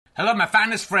Hello, my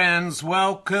finest friends.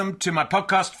 Welcome to my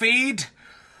podcast feed,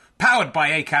 powered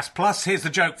by Acast Plus. Here's the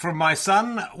joke from my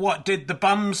son. What did the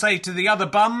bum say to the other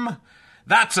bum?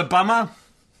 That's a bummer.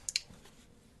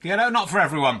 You know, not for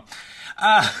everyone.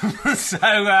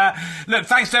 Look,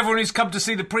 thanks to everyone who's come to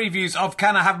see the previews of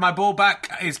Can I Have My Ball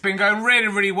Back? It's been going really,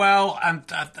 really well, and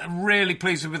I'm really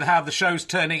pleased with how the show's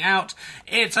turning out.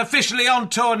 It's officially on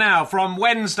tour now. From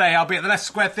Wednesday, I'll be at the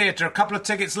Leicester Square Theatre. A couple of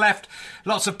tickets left.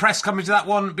 Lots of press coming to that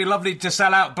one. It'd be lovely to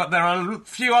sell out, but there are a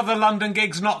few other London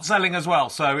gigs not selling as well.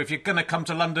 So if you're going to come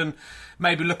to London,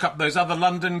 maybe look up those other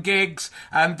London gigs.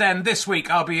 And then this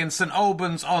week, I'll be in St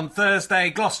Albans on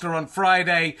Thursday, Gloucester on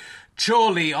Friday,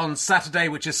 Chorley on Saturday,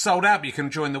 which is sold out, but you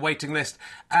can join the waiting list,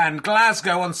 and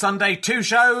Glasgow on Sunday. 2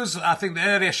 shows. I think the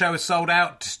earlier show is sold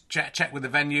out. Check with the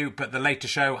venue, but the later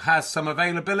show has some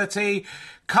availability.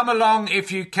 Come along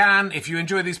if you can. If you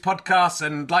enjoy these podcasts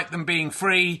and like them being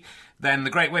free, then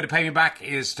the great way to pay me back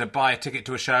is to buy a ticket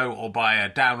to a show or buy a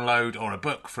download or a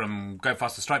book from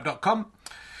gofasterstripe.com.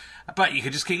 But you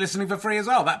can just keep listening for free as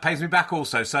well. That pays me back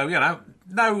also. So, you know,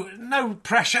 no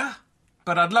pressure.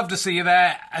 But I'd love to see you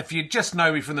there. If you just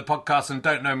know me from the podcast and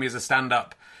don't know me as a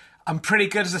stand-up, I'm pretty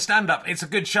good as a stand-up. It's a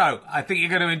good show. I think you're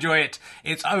going to enjoy it.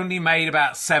 It's only made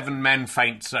about 7 men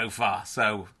faint so far.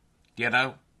 So, you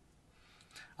know,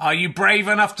 are you brave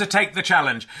enough to take the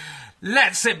challenge?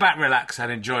 Let's sit back, relax,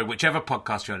 and enjoy whichever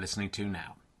podcast you're listening to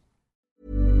now.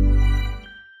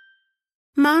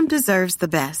 Mom deserves the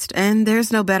best, and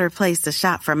there's no better place to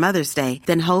shop for Mother's Day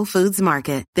than Whole Foods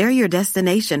Market. They're your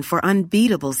destination for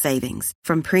unbeatable savings,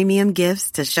 from premium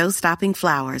gifts to show-stopping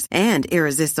flowers and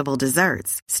irresistible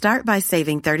desserts. Start by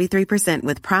saving 33%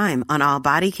 with Prime on all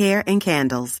body care and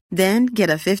candles. Then get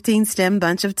a 15-stem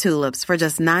bunch of tulips for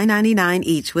just $9.99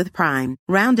 each with Prime.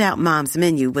 Round out Mom's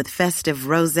menu with festive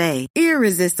rosé,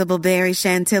 irresistible berry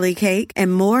chantilly cake,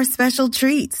 and more special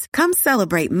treats. Come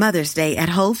celebrate Mother's Day at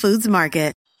Whole Foods Market.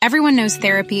 Everyone knows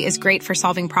therapy is great for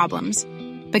solving problems,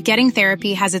 but getting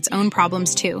therapy has its own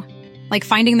problems too, like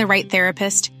finding the right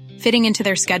therapist, fitting into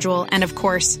their schedule, and of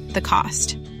course, the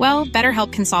cost. Well,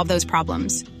 BetterHelp can solve those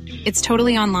problems. It's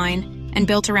totally online and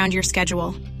built around your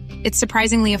schedule. It's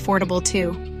surprisingly affordable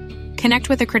too. Connect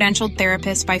with a credentialed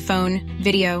therapist by phone,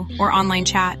 video, or online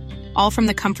chat, all from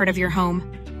the comfort of your home.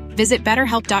 Visit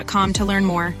BetterHelp.com to learn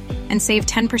more and save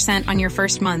 10% on your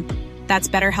first month. That's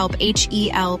BetterHelp,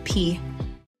 H-E-L-P.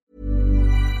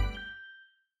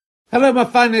 Hello, my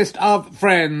finest of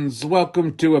friends.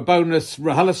 Welcome to a bonus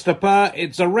RHLSTP.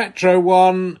 It's a retro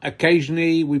one.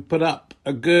 Occasionally, we put up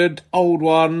a good old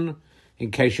one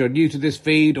in case you're new to this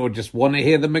feed or just want to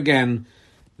hear them again.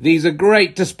 These are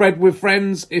great to spread with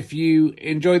friends. If you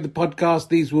enjoyed the podcast,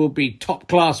 these will be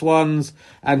top-class ones.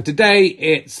 And today,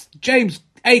 it's James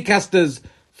Acaster's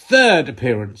 3rd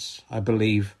appearance, I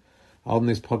believe, on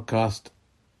this podcast.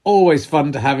 Always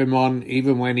fun to have him on,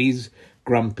 even when he's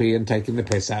grumpy and taking the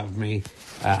piss out of me.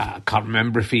 I can't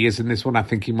remember if he is in this one. I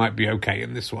think he might be okay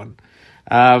in this one.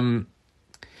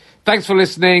 Thanks for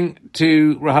listening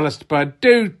to RHLSTP.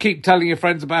 Do keep telling your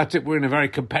friends about it. We're in a very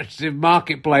competitive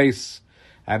marketplace,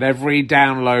 and every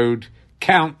download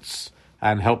counts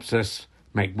and helps us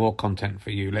make more content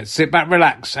for you. Let's sit back,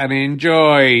 relax, and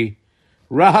enjoy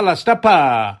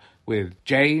RHLSTP with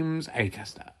James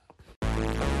Acaster.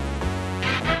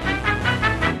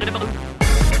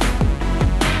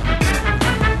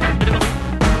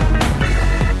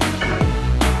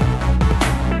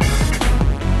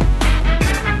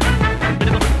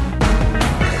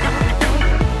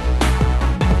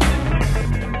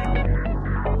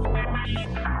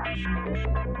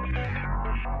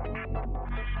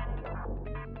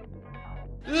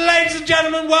 Ladies and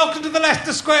gentlemen, welcome to the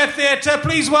Leicester Square Theatre.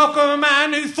 Please welcome a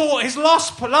man who thought his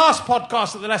last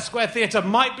podcast at the Leicester Square Theatre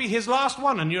might be his last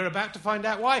one, and you're about to find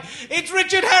out why. It's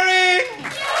Richard Herring!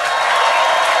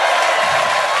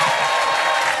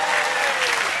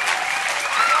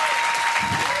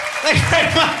 Thank you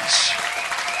very much.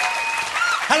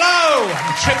 Hello!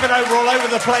 I'm tripping over all over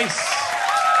the place.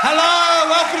 Hello!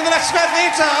 Welcome to the Leicester Square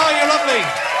Theatre. Oh, you're lovely.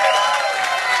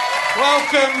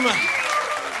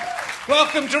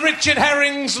 Welcome to Richard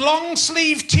Herring's long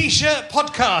sleeve t-shirt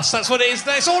podcast. That's what it is.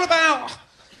 It's all about...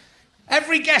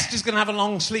 Every guest is going to have a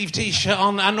long sleeve t-shirt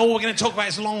on, and all we're going to talk about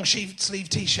is long sleeve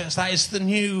t-shirts. That is the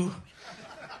new...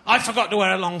 I forgot to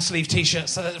wear a long sleeve t-shirt,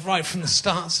 so that's right from the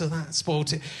start, so that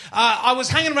spoiled it. I was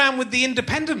hanging around with the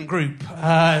Independent group.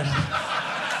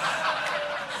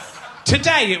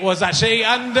 Today it was, actually,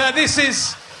 and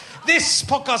this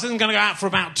podcast isn't going to go out for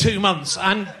about 2 months,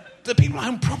 and the people at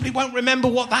home probably won't remember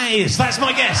what that is. That's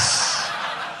my guess.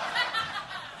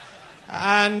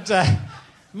 And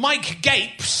Mike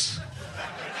Gapes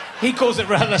He calls it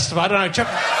RHLSTP. I don't know. Chuck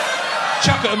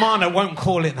Umano won't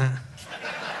call it that.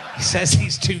 He says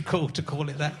he's too cool to call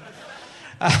it that.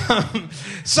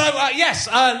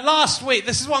 Last week,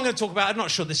 this is what I'm going to talk about. I'm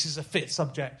not sure this is a fit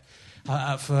subject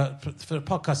for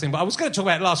podcasting, but I was going to talk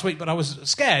about it last week, but I was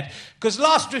scared because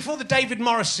before the David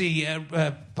Morrissey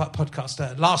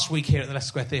podcast last week here at the Leicester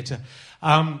Square Theatre,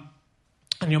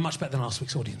 and you're much better than last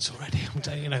week's audience already, I'm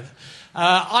telling you that.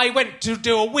 I went to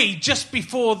do a wee just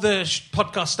before the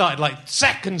podcast started, like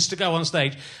seconds to go on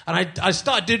stage, and I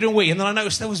started doing a wee, and then I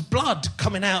noticed there was blood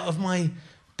coming out of my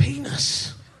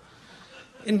penis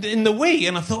in the wee,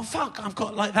 and I thought, fuck, I've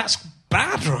got, like, that's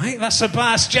bad, right?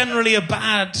 That's generally a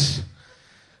bad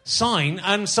sign,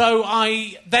 and so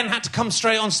I then had to come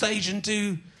straight on stage and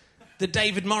do the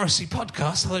David Morrissey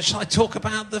podcast. I thought, shall I talk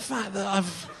about the fact that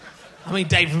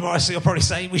David Morrissey will probably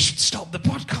say we should stop the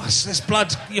podcast. There's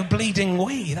blood, you're bleeding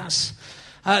wee. That's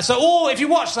if you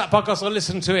watch that podcast or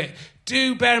listen to it,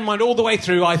 do bear in mind all the way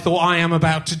through I thought I am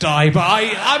about to die, but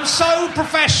I'm so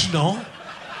professional.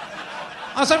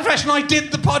 I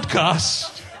did the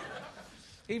podcast,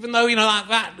 even though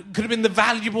that could have been the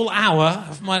valuable hour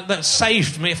that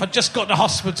saved me if I'd just got to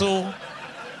hospital.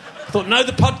 I thought, no,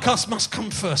 the podcast must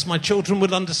come first. My children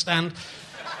would understand.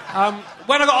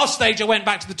 When I got off stage, I went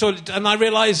back to the toilet and I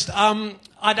realised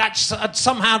I'd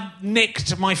somehow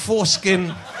nicked my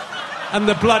foreskin and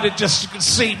the blood had just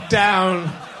seeped down.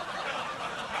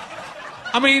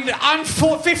 I mean, I'm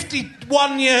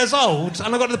 51 years old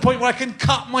and I got to the point where I can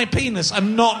cut my penis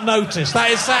and not notice.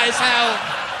 That is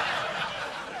how...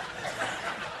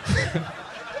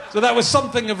 So that was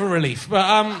something of a relief. But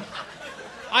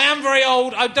I am very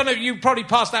old. I don't know, you probably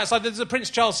passed outside. There's a Prince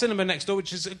Charles cinema next door,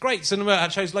 which is a great cinema.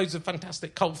 It shows loads of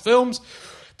fantastic cult films.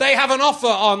 They have an offer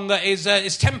on that is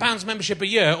 £10 membership a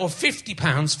year or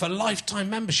 £50 for lifetime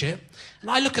membership.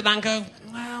 And I look at that and go,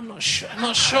 well, I'm not sure.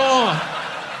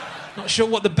 Not sure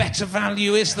what the better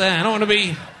value is there. I don't want to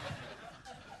be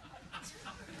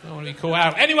caught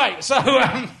out. Anyway, so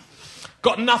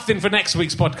got nothing for next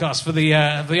week's podcast for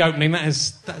the opening.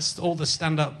 That's all the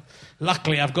stand-up.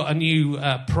 Luckily, I've got a new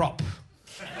prop.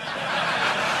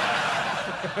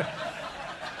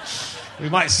 We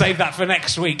might save that for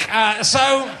next week.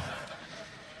 So,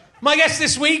 my guest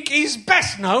this week is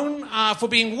best known for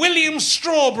being William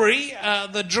Strawberry,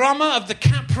 the drummer of the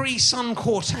Capri Sun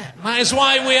Quartet. That is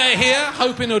why we are here,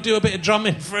 hoping he'll do a bit of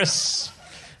drumming for us.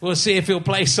 We'll see if he'll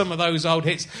play some of those old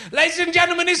hits. Ladies and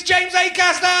gentlemen, it's James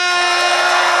Acaster!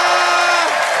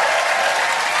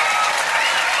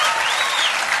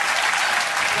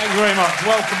 Thank you very much.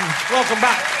 Welcome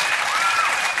back.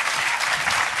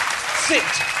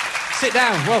 Sit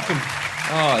down. Welcome.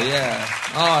 Oh, yeah.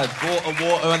 I bought a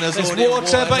water and there's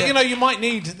water, but you might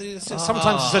need...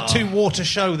 Sometimes it's a two-water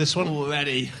show, this one.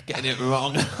 Already getting it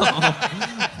wrong.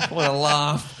 What a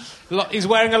laugh. He's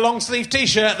wearing a long-sleeve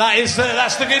T-shirt. That's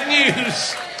the good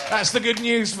news. That's the good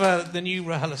news for the new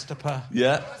RHLSTP.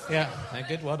 Yeah. Yeah, they're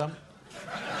good. Well done.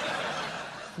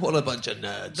 What a bunch of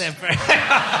nerds.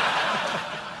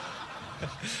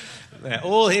 They're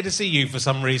all here to see you for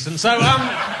some reason. So,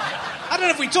 I don't know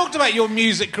if we talked about your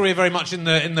music career very much in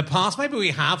the past. Maybe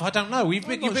we have. I don't know. You've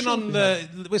been on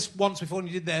this once before, and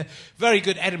you did their very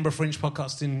good Edinburgh Fringe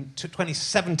podcast in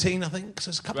 2017, I think. So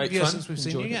it's a couple of years since we've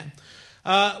seen you. Yeah.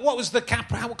 What was what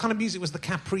kind of music was the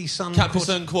Capri Sun? Capri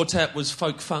Sun Quartet was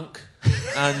folk funk,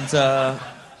 and I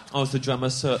was the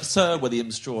drummer, Sir William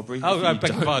Strawberry. Oh, I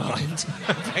beg your pardon.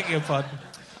 I beg your pardon.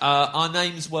 Our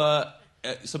names were.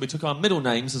 So we took our middle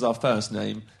names as our first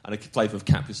name and a flavour of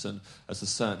Capri Sun as the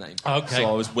surname. Okay. So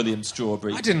I was William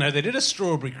Strawberry. I didn't know they did a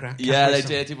strawberry crack. Yeah, they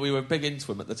did. We were big into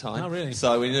them at the time. Oh, really?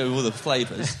 So we knew all the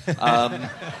flavours.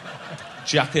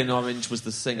 Jack in Orange was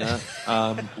the singer.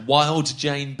 Wild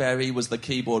Jane Berry was the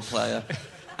keyboard player.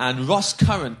 And Ross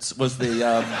Current was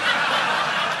the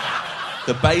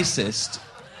bassist.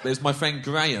 It was my friend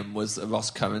Graham was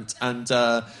Ross Current. And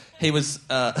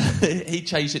he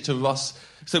changed it to Ross...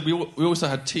 So we also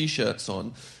had T-shirts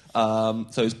on. So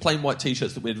it was plain white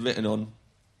T-shirts that we had written on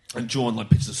and drawn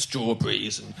like pictures of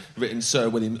strawberries and written Sir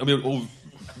William... And we all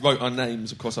wrote our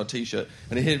names across our T-shirt.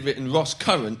 And he had written Ross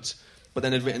Current, but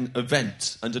then had written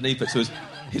event underneath it. So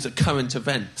he's a current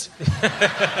event. And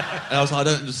I was like, I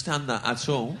don't understand that at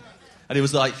all. And he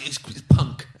was like, it's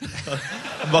punk.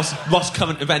 Ross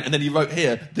Current event. And then he wrote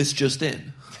here, this just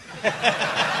in.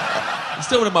 He's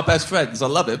still one of my best friends. I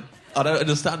love him. I don't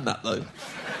understand that, though.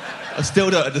 I still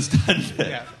don't understand it.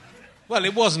 Yeah. Well,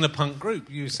 it wasn't a punk group,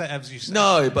 as you said.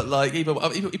 No, but, like, he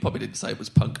probably didn't say it was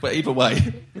punk, but either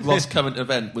way, Ross Current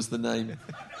Event was the name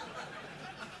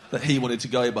that he wanted to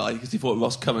go by, because he thought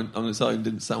Ross Current on its own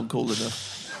didn't sound cool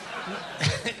enough.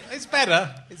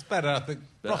 It's better, I think.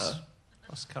 Better.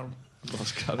 Ross Curran.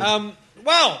 Ross Curran.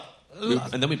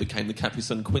 And then we became the Capri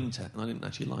Sun Quintet, and I didn't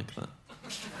actually like that.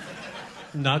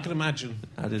 No, I can imagine.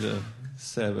 Added a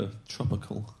Sarah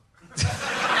Tropical.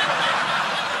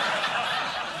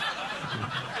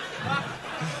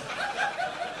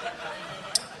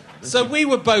 So we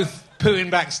were both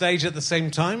pooing backstage at the same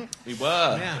time. We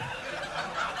were. Yeah.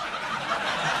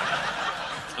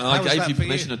 And I gave you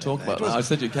permission to talk about that. I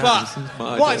said you can.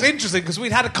 It's interesting because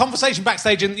we'd had a conversation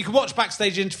backstage, and you can watch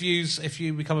backstage interviews if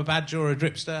you become a badger or a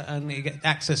dripster, and you get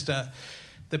access to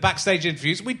the backstage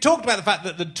interviews. We talked about the fact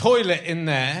that the toilet in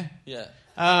there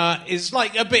is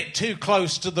like a bit too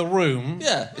close to the room.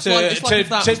 Yeah, it's like if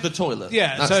that was the toilet.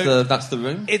 Yeah, that's the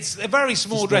room. It's a very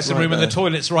small dressing room, and the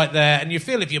toilet's right there, and you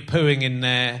feel if you're pooing in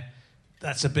there,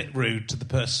 that's a bit rude to the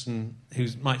person who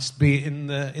might be in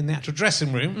the actual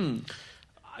dressing room.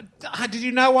 Did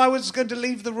you know I was going to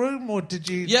leave the room, or did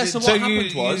you? Yeah. So what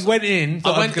happened was you went in.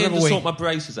 I went in to sort my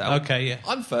braces out. Okay, yeah.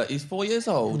 I'm 34 years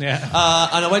old. Yeah.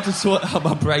 And I went to sort out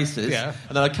my braces. Yeah.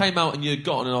 And then I came out, and you'd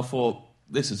gone, and I thought,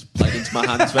 this has played into my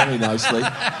hands very nicely.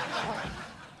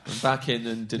 Went back in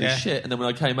and did a shit, and then when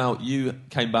I came out, you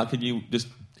came back, and you just,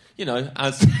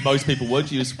 as most people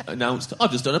would, you just announced,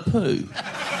 I've just done a poo.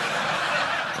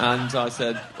 And I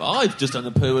said, I've just done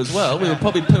a poo as well. We were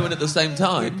probably pooing at the same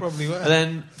time. We probably were. And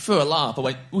then, for a laugh, I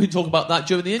went, we can talk about that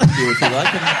during the interview if you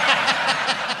like. And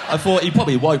I thought he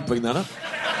probably won't bring that up.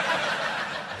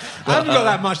 I haven't got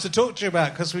that much to talk to you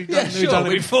about because we've done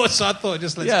it before, so I thought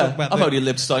let's talk about that. I've only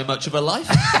lived so much of a life.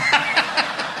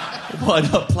 Why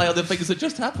not play on the things that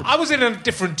just happened? I was in a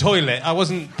different toilet. I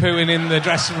wasn't pooing in the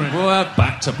dressing room. We're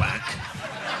back to back.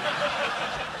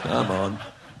 Come on.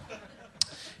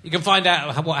 You can find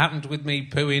out what happened with me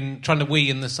trying to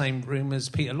wee in the same room as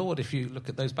Peter Lord if you look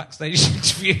at those backstage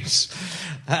interviews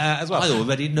as well. I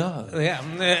already know. Yeah.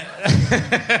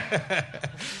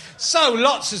 So,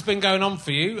 lots has been going on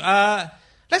for you.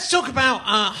 Let's talk about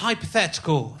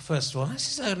hypothetical, first of all.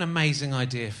 This is an amazing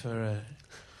idea for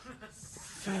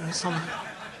some...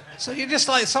 So you're just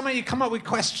like, some of you come up with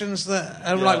questions that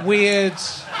are like weird...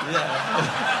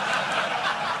 Yeah.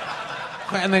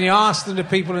 And then you ask them to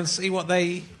people and see what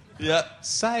they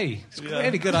say. It's a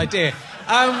really good idea.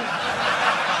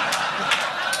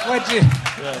 Where'd you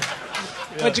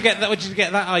get that? Where'd you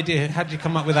get that idea? How did you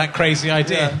come up with that crazy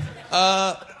idea?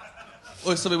 Well,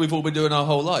 it's something we've all been doing our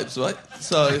whole lives, right?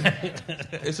 So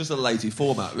it's just a lazy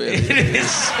format, really. It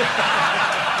is.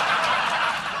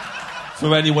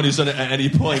 For anyone who's done it at any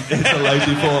point, it's a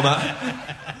lazy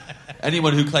format.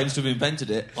 Anyone who claims to have invented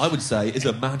it, I would say, is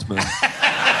a madman.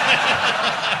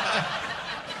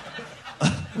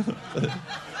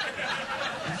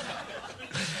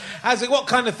 What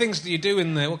kind of things do you do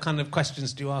in there? What kind of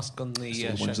questions do you ask on the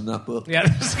show? One's in that book. Yeah.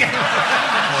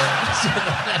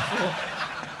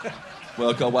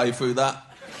 Work our way through that.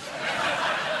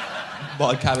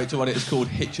 My character on it is called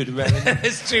Hitchard Redding.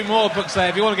 There's 2 more books there.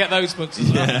 If you want to get those books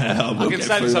as well. Yeah, I can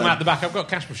send some out the back. I've got a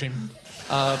cash machine.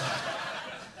 I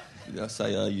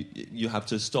say you have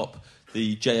to stop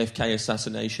the JFK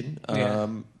assassination.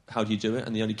 How do you do it?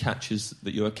 And the only catch is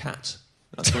that you're a cat.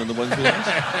 That's one of the ones we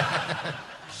asked.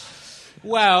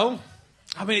 Well,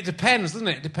 I mean, it depends, doesn't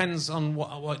it? It depends on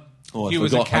what you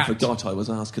as a cat... I forgot I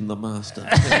was asking the master.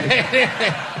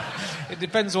 It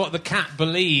depends what the cat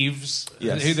believes,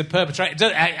 who the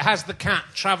perpetrator... Has the cat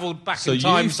travelled back in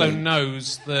time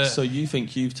knows the... So you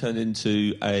think you've turned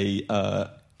into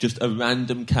just a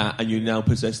random cat, and you now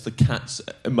possess the cat's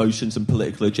emotions and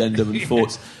political agenda and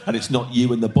thoughts, and it's not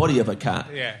you in the body of a cat.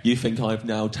 Yeah. You think I've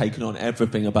now taken on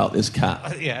everything about this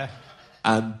cat. Yeah.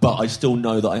 But I still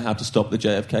know that I have to stop the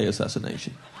JFK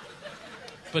assassination.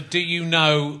 But do you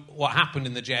know what happened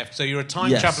in the JFK? So you're a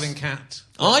time-travelling cat.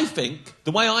 I think,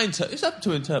 the way I interpret... It's up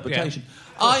to interpretation.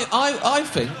 Yeah. I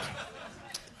think...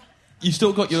 You've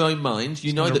still got your own mind.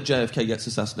 You know that JFK gets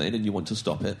assassinated and you want to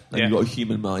stop it. And you've got a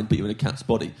human mind, but you're in a cat's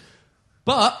body.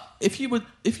 But if you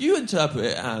interpret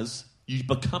it as you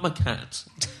become a cat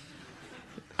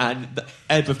and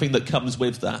everything that comes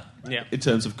with that, in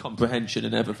terms of comprehension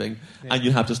and everything, and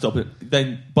you have to stop it,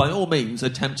 then by all means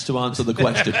attempt to answer the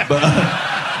question. But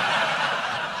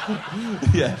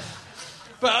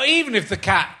But even if the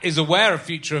cat is aware of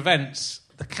future events,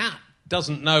 the cat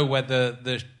doesn't know whether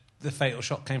the fatal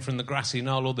shot came from the grassy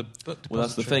knoll or the book depository. Well,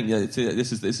 that's the thing. Yeah,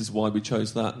 this is why we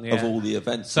chose that of all the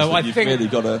events. So I think really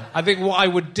got to... I think what I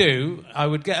would do, I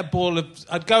would get a ball of...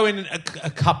 I'd go in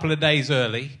a couple of days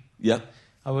early. Yeah.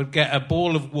 I would get a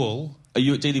ball of wool. Are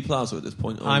you at Dealey Plaza at this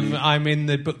point? I'm in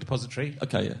the book depository.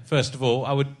 Okay, yeah. First of all,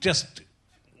 I would just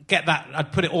get that.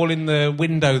 I'd put it all in the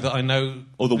window that I know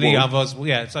Or the Lee wall. Harvey.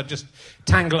 Yeah, so I'd just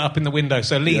tangle it up in the window.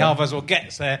 So Lee Harvey Oswald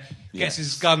gets there, gets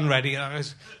his gun ready, and I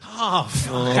goes, fuck.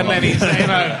 And then he's,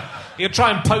 he'll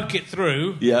try and poke it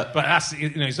through. Yeah. But that's,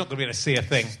 he's not going to be able to see a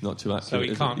thing. Not too accurate. So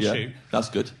he can't shoot. That's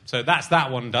good. So that's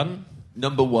that one done.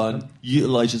 Number 1,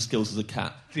 utilise your skills as a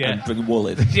cat and bring wool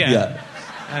in. Yeah.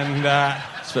 And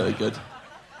it's very good.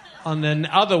 on the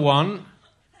other one,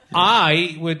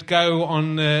 I would go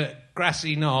on the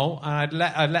grassy knoll and I'd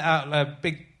let out a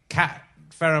big cat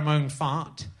pheromone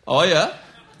fart. Oh, yeah?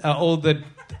 All the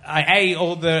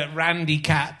randy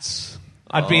cats.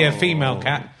 I'd be a female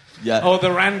cat. Yeah. All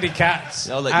the randy cats.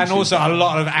 I'll let you And choose also that. a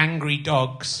lot of angry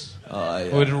dogs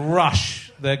would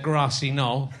rush the grassy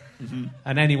knoll. Mm-hmm.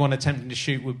 And anyone attempting to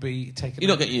shoot would be taken. You're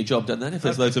not getting your job done then if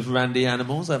there's loads of randy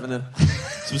animals having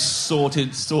some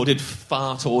sorted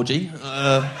fart orgy.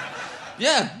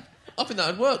 Yeah, I think that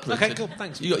would work. Richard. Okay, cool.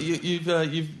 Thanks.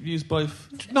 You've used both.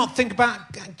 Not think about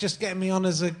just getting me on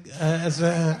as a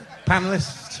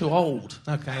panelist. Too old.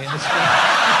 Okay.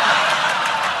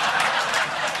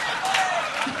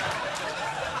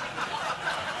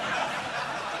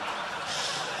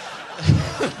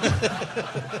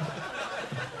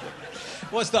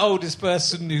 What's the oldest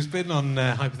person who's been on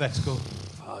Hypothetical?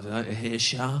 I don't know.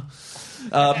 Hershaw.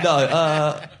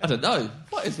 I don't know.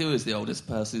 Who is the oldest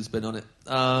person who's been on it?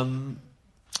 It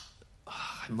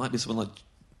might be someone like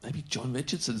maybe John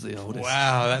Richardson's the oldest.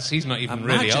 Wow, he's not even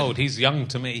really old. He's young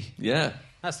to me. Yeah.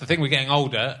 That's the thing. We're getting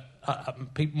older.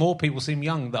 More people seem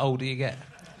young the older you get.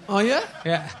 Oh yeah.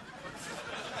 Yeah.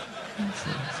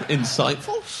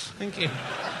 Insightful. Thank you.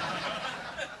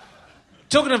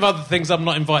 Talking of other things I'm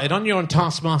not invited on, you're on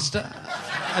Taskmaster.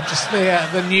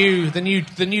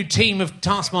 The new team of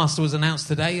Taskmaster was announced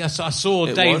today. I saw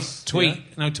Dave tweet.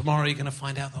 Yeah. Tomorrow you're going to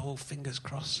find out the whole. Fingers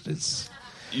crossed.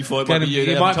 You thought it might be you.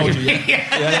 They haven't told you yet.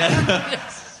 Yeah.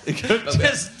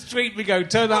 Just tweet me. Go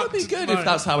turn up. That'd be good tomorrow. if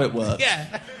that's how it works.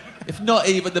 Yeah. If not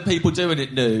even the people doing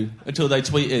it knew until they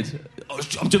tweeted,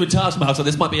 I'm doing Taskmaster,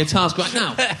 this might be a task right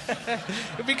now.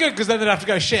 It'd be good because then they'd have to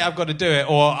go, shit, I've got to do it.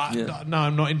 Or, no,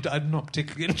 I'm not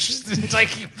particularly interested in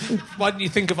taking... Why didn't you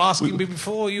think of asking me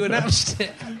before you announced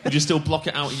it? Would you still block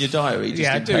it out in your diary?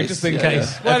 Just in case? Just in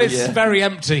case. Yeah. Well, it's very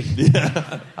empty.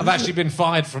 Yeah. I've actually been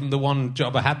fired from the one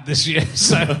job I had this year,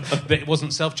 so that it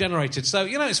wasn't self-generated. So,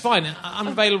 it's fine. I'm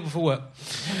available for work.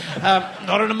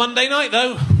 Not on a Monday night,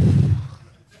 though.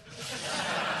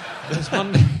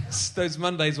 Those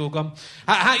Mondays all gone.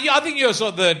 I think you're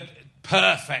sort of the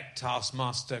perfect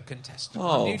Taskmaster contestant.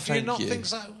 Oh, Do you not think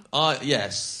so?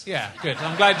 Yes. Yeah, good.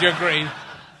 I'm glad you agree.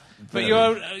 But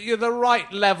you're the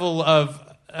right level of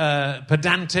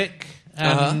pedantic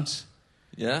and...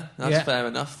 Yeah, that's fair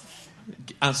enough.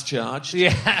 As charged.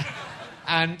 Yeah.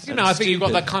 And, I think you've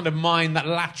got that kind of mind, that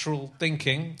lateral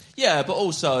thinking. Yeah, but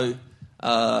also,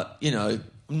 I'm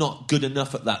not good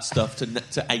enough at that stuff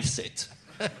to ace it.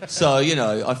 So,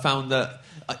 I found that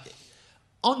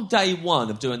on day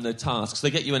one of doing the tasks, they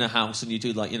get you in a house and you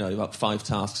do, about 5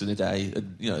 tasks in a day,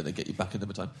 and, they get you back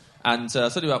another time. And so I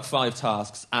do about 5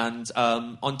 tasks, and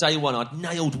on day 1 I'd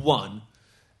nailed 1,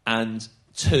 and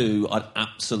 2 I'd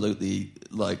absolutely,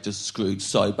 just screwed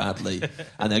so badly,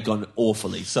 and they'd gone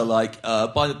awfully. So,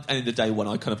 by the end of the day 1,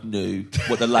 I kind of knew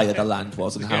what the lay of the land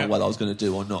was and how well I was going to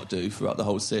do or not do throughout the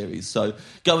whole series. So,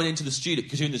 going into the studio,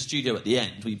 because you're in the studio at the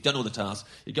end, where you've done all the tasks,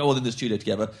 you go all in the studio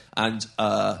together, and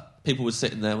people were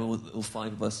sitting there, all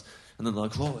 5 of us, and they're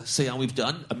like, let's see how we've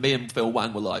done. And me and Phil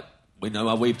Wang were like, we know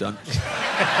how we've done.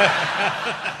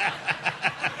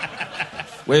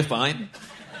 We're fine.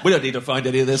 We don't need to find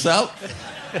any of this out.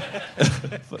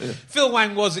 Phil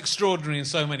Wang was extraordinary in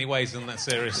so many ways in that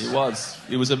series. He was.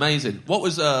 He was amazing. What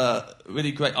was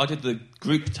really great, I did the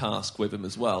group task with him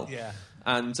as well. Yeah.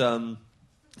 And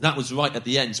that was right at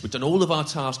the end. So we'd done all of our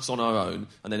tasks on our own,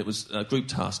 and then it was group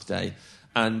task day.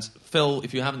 And Phil,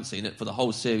 if you haven't seen it, for the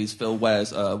whole series, Phil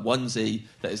wears a onesie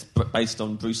that is based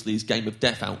on Bruce Lee's Game of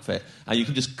Death outfit, and you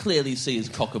can just clearly see his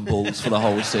cock and balls for the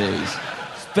whole series.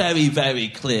 It's very, very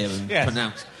clear and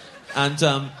pronounced.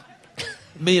 And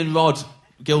me and Rod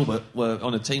Gilbert were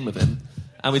on a team with him,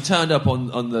 and we turned up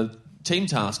on the team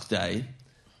task day,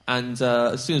 and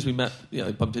as soon as we met,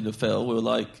 bumped into Phil, we were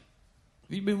like, have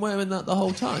you been wearing that the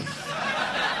whole time?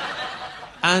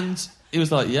 And he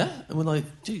was like, yeah. And we're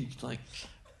like, dude,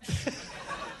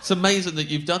 it's amazing that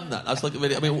you've done that. That's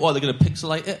really, what, are they going to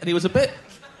pixelate it? And he was a bit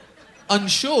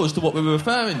unsure as to what we were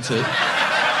referring to.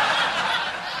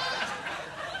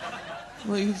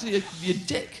 Well, you can see your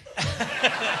dick.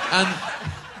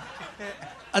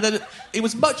 And then he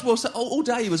was much more... All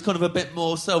day he was kind of a bit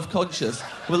more self-conscious.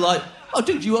 We're like, oh,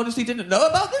 dude, you honestly didn't know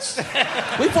about this?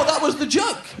 We thought that was the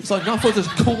joke. It's like, no, I thought it was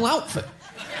a cool outfit.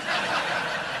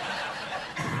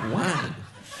 Wow.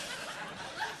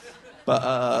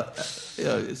 But,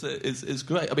 it's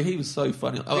great. I mean, he was so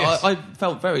funny. Yes. I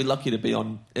felt very lucky to be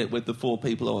on it with the 4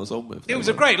 people I was on with. It was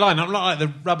a great lineup, not like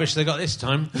the rubbish they got this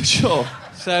time. Sure.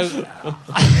 So...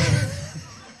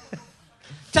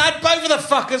 Dad, both of the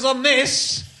fuckers on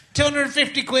this.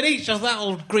 250 quid each. Oh,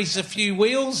 that'll grease a few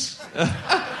wheels. They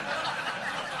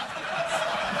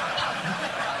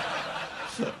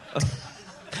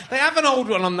have an old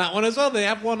one on that one as well. They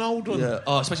have one old one. Yeah.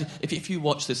 Oh, especially if you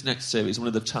watch this next series, one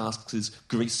of the tasks is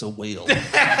grease a wheel.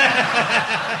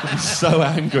 I'd be so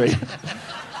angry.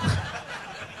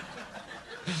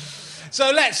 So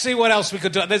let's see what else we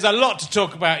could do. There's a lot to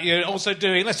talk about. You're also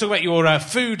doing... Let's talk about your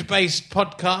food-based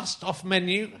podcast, Off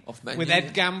Menu. Off Menu, with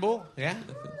Ed Gamble. Yeah.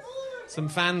 Some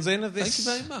fans in of this.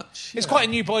 Thank you very much. It's quite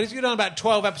a new podcast. You've done about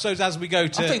 12 episodes as we go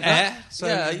to air. So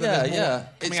yeah.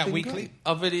 Coming out weekly. Great.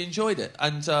 I've really enjoyed it.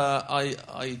 And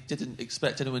I didn't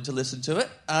expect anyone to listen to it.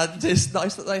 And it's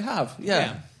nice that they have.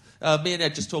 Yeah. Me and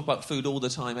Ed just talk about food all the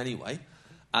time anyway.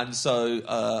 And so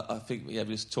I think we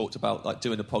just talked about like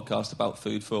doing a podcast about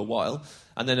food for a while,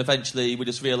 and then eventually we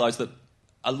just realised that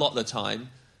a lot of the time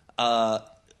the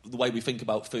way we think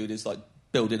about food is like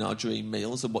building our dream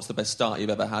meals and what's the best start you've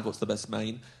ever had, what's the best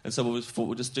main, and so we thought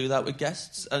we'd just do that with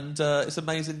guests, and it's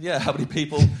amazing, how many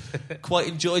people quite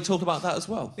enjoy talking about that as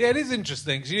well. Yeah, it is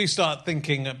interesting because you start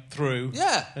thinking through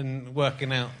and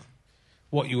working out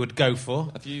what you would go for.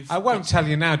 I won't tell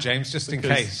you now, James, just in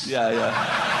case.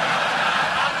 Yeah.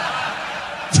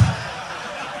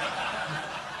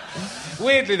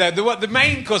 Weirdly, though, the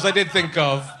main course I did think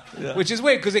of, which is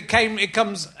weird because it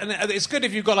comes, and it's good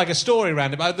if you've got like a story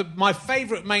around it. But my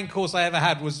favourite main course I ever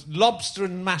had was lobster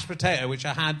and mashed potato, which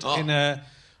I had on a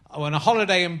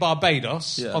holiday in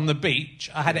Barbados on the beach.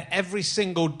 I had it every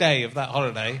single day of that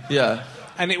holiday. Yeah.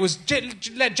 And it was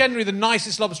generally the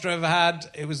nicest lobster I ever had.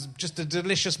 It was just a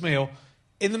delicious meal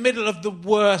in the middle of the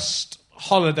worst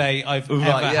holiday I've ever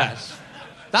had.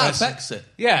 That affects it.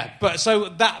 Yeah, but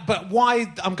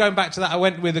why I'm going back to that, I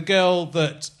went with a girl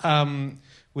that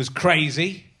was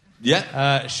crazy.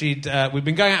 Yeah. We'd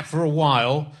been going out for a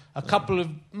while. A couple of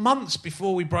months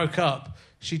before we broke up,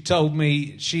 she told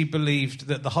me she believed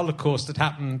that the Holocaust had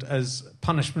happened as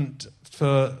punishment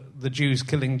for the Jews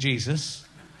killing Jesus.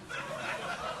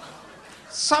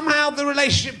 Somehow the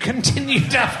relationship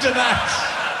continued after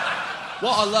that.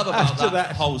 What I love about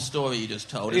that whole story you just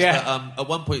told is that at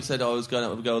one point you said I was going out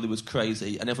with a girl who was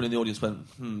crazy, and everyone in the audience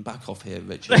went, back off here,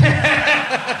 Richard.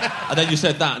 And then you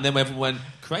said that, and then everyone went,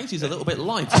 crazy's a little bit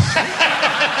light.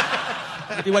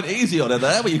 You went easy on her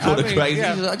there when you called her crazy.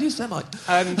 Yeah. I do Semite.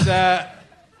 And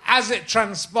as it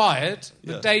transpired,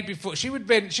 the day before,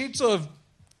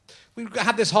 we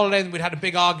had this holiday and we'd had a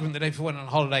big argument the day before we went on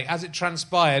holiday. As it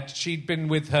transpired, she'd been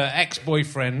with her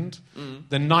ex-boyfriend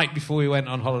the night before we went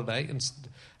on holiday,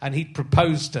 and he'd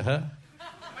proposed to her.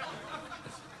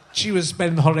 She was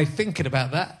spending the holiday thinking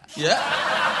about that. Yeah.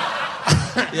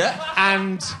 Yeah.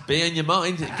 And... be in your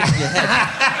mind, get in your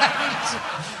head.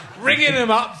 Ringing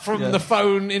him up from the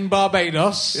phone in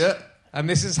Barbados. Yeah. And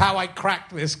this is how I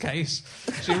cracked this case.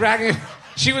 She rang him.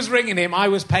 She was ringing him. I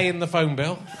was paying the phone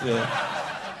bill. Yeah.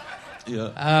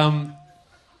 Yeah.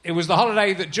 It was the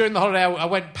holiday that during the holiday I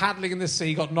went paddling in the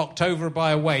sea, got knocked over by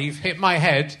a wave, hit my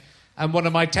head, and one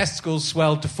of my testicles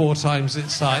swelled to 4 times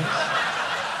its size.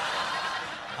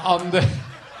 On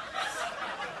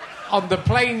the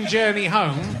plane journey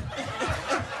home,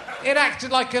 it acted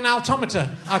like an altimeter.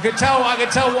 I could tell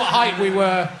what height we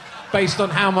were based on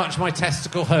how much my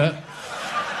testicle hurt.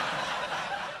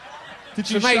 Did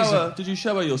you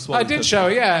show her your swollen I did show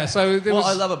her, yeah. So what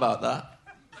I love about that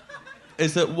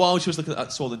is that while she was looking at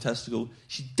that swollen testicle,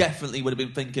 she definitely would have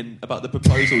been thinking about the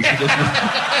proposal she did.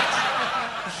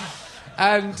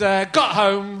 And got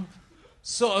home,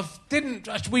 sort of didn't...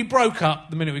 We broke up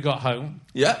the minute we got home.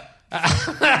 Yeah.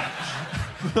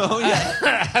 Oh,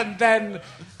 yeah. And then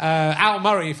Al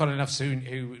Murray, funnily enough,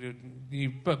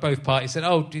 who both parties said,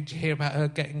 oh, did you hear about her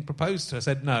getting proposed to? I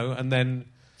said, no. And then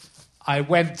I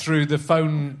went through the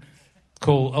phone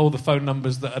call, all the phone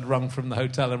numbers that had rung from the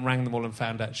hotel, and rang them all and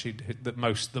found out that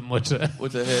most of them were to him. I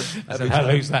said,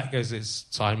 hello, who's that? He goes, it's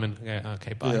Simon. Yeah,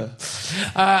 okay, bye. Yeah.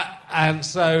 And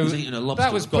so... He was eating a lobster.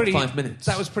 That was pretty, 5 minutes.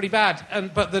 That was pretty bad.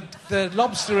 But the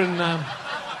lobster and...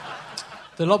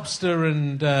 The lobster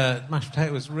and mashed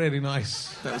potato was really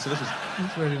nice. That was delicious. It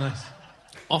was really nice.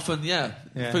 Often,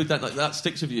 food that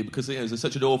sticks with you because it was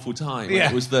such an awful time. Yeah.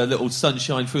 It was the little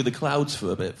sunshine through the clouds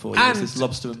for a bit for you. And this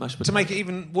lobster and mashed potato. To make it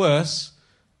even worse,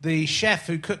 the chef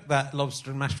who cooked that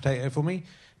lobster and mashed potato for me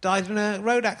died in a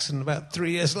road accident about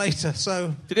 3 years later.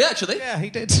 So did he actually? Yeah, he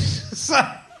did. So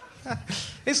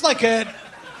it's like a.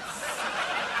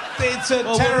 It's a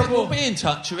terrible. We'll be in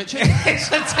touch, Richard.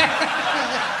 It's a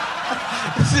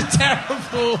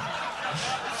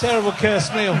terrible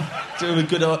cursed meal. Do a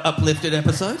good uplifted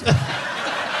episode.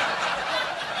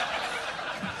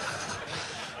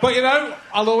 But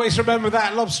I'll always remember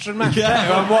that lobster and mashed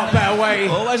potato. And what better way?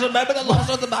 Always remember the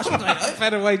lobster and the mashed potato.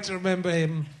 Better way to remember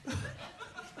him.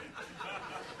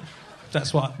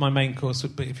 That's what my main course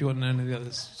would be. If you want to know any of the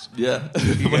others, yeah,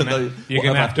 you're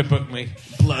gonna have to book me.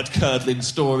 Blood curdling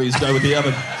stories go with the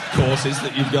other courses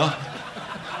that you've got.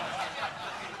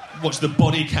 Watch the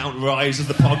body count rise as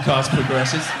the podcast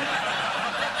progresses.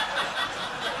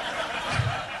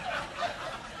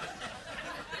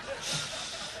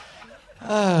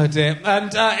 Oh dear!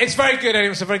 And it's very good.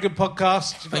 Anyway, it's a very good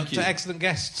podcast. You've got excellent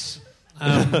guests.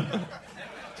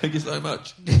 Thank you so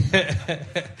much.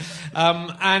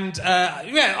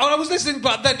 I was listening,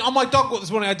 but then on my dog walk this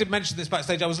morning, I did mention this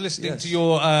backstage. I was listening to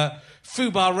your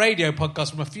Fubar Radio podcast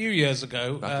from a few years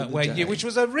ago, which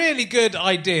was a really good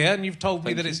idea, and you've told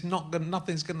me that it's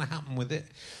nothing's going to happen with it.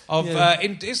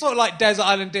 It's sort of like Desert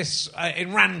Island Discs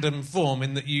in random form,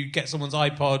 in that you get someone's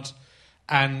iPod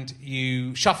and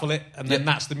you shuffle it, and then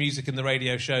that's the music in the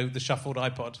radio show, the shuffled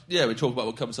iPod. Yeah, we talk about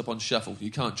what comes up on shuffle. You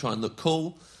can't try and look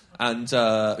cool. And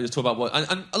we just talk about what...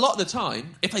 And a lot of the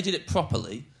time, if they did it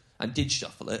properly and did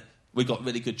shuffle it, we got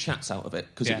really good chats out of it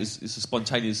because it's a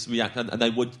spontaneous reaction, and they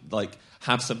would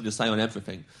have something to say on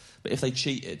everything. But if they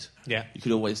cheated, you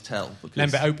could always tell.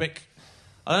 Lembit Opik.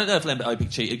 I don't know if Lembit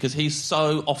Opik cheated because he's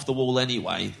so off the wall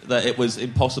anyway that it was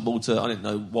impossible to... I didn't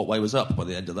know what way was up by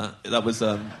the end of that. That was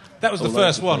the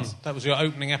first one. That was your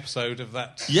opening episode of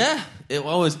that. Yeah, I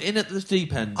was in at the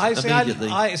deep end immediately.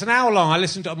 It's an hour long. I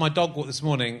listened to it on my dog walk this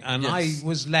morning, and I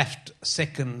was left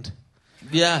sickened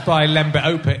by Lembit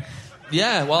Opik.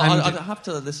 Yeah, well, I'd have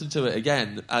to listen to it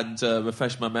again and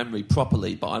refresh my memory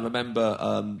properly, but I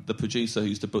remember the producer who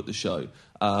used to book the show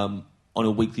on a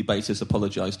weekly basis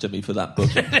apologised to me for that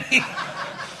booking.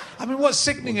 I mean, what's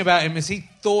sickening about him is he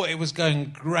thought it was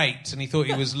going great, and he thought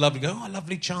he was lovely.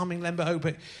 Lovely, charming Lembit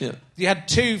Opik. Yeah. You had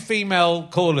 2 female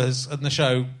callers on the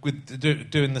show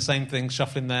doing the same thing,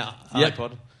 shuffling their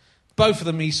iPod. Both of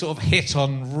them he sort of hit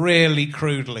on really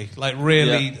crudely,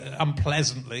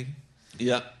 unpleasantly.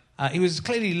 Yeah. He was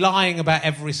clearly lying about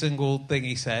every single thing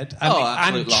he said.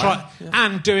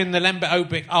 And doing the Lembit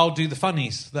Opik, I'll do the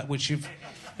funnies,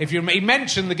 he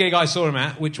mentioned the gig I saw him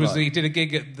at, which was he did a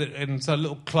gig in a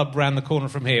little club round the corner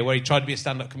from here where he tried to be a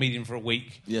stand-up comedian for a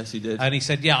week. Yes, he did. And he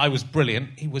said, I was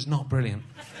brilliant. He was not brilliant.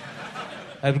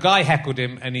 A guy heckled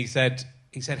him and he said,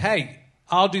 hey,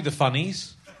 I'll do the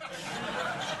funnies.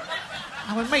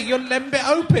 I went, mate, you're Lembit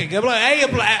Opik. I'm like, hey,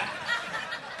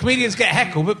 comedians get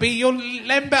heckled, but you're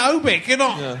Lembit Opik. You're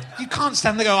not. Yeah. You can't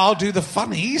stand there and go, I'll do the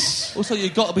funnies. Also,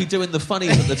 you've got to be doing the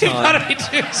funnies at the time. You've got to be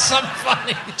doing some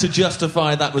funnies. To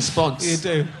justify that response. You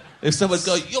do. If someone's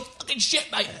going, you're fucking shit,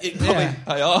 mate.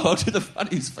 I'll do the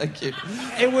funnies, thank you.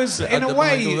 It was, in a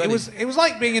way, it was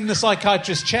like being in the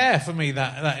psychiatrist's chair for me,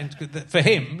 that for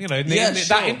him,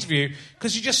 that interview,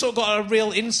 because you just sort of got a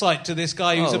real insight to this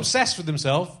guy who's obsessed with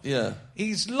himself. Yeah.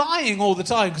 He's lying all the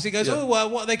time, because he goes,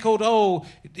 what are they called?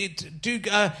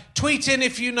 Tweet in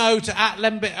if you know to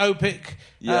 @Lembit Opik,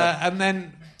 and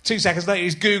then 2 seconds later,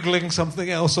 he's Googling something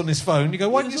else on his phone. You go,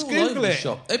 why don't you just Google it?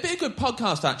 It'd be a good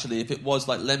podcast, actually, if it was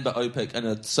like Lembit Opik and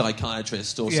a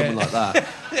psychiatrist or something like that.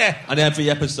 Yeah. And every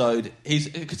episode,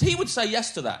 because he would say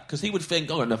yes to that, because he would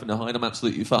think, I've got nothing to hide, I'm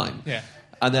absolutely fine. Yeah.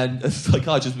 And then a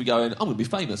psychiatrist would be going, I'm going to be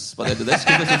famous by the end of this.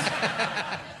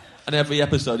 And every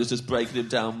episode is just breaking him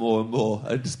down more and more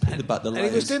and just paying about the layers.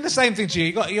 And he was doing the same thing to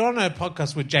you. You're on a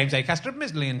podcast with James Acaster,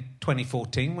 admittedly in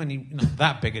 2014, when you're not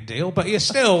that big a deal, but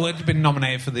you've been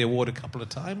nominated for the award a couple of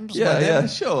times. Yeah,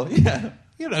 sure, yeah.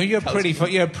 You're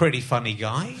a pretty funny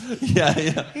guy.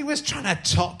 Yeah. He was trying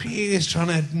to top you. He was trying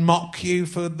to mock you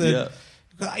for the... Yeah.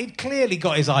 He'd clearly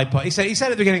got his iPod. He said at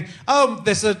the beginning,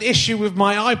 there's an issue with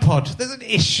my iPod. There's an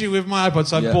issue with my iPod,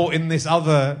 so I bought in this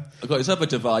other... I've got this other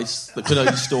device that can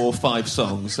only store 5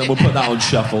 songs, and we'll put that on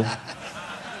shuffle.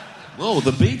 Oh, the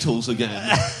Beatles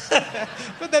again.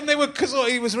 But then because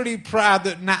he was really proud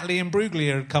that Natalie and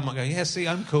Bruglia had come up and go, yeah, see,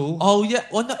 I'm cool. Oh, yeah.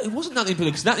 Well, no, it wasn't Natalie Bruglia,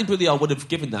 because Natalie Bruglia, I would have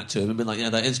given that to him and been like, yeah,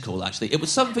 that is cool, actually. It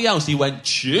was something else. He went,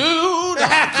 chew,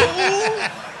 that's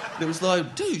cool. It was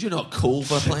like, dude, you're not cool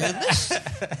for playing this.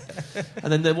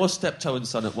 And then there was Steptoe and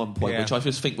Son at one point, which I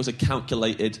just think was a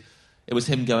calculated... It was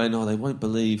him going, oh, they won't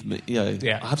believe me. I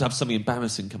have to have something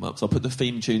embarrassing come up, so I'll put the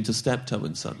theme tune to Steptoe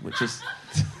and Son, which is...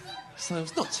 So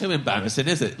it's not too embarrassing,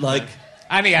 is it? Like,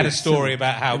 and he had a story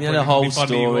about how... And he had a whole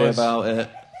story about it.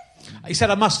 He said,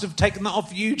 I must have taken that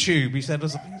off YouTube. He said,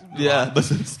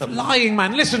 lying,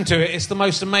 man. Listen to it. It's the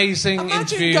most amazing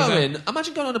interview.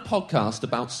 Imagine going on a podcast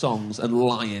about songs and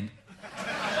lying.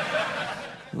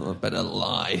 I better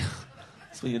lie.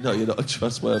 So you know you're not a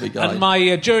trustworthy guy.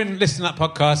 And during listening to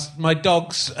that podcast, my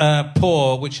dog's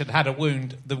paw, which had a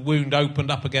wound, the wound opened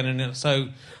up again, and so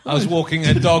I was walking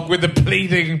a dog with a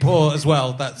bleeding paw as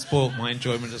well. That spoiled my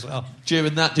enjoyment as well.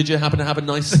 During that, did you happen to have a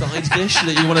nice side dish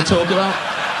that you want to talk about?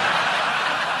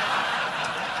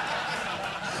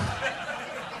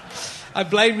 I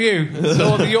blame you.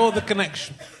 You're the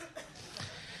connection.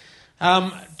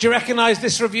 Do you recognise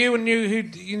this review and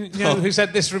who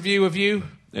said this review of you?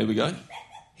 There we go.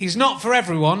 He's not for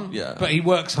everyone, but he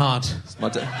works hard. It's my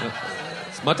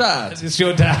dad. It's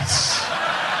your dad.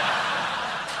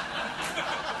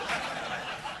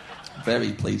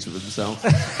 Very pleased with himself.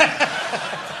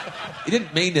 He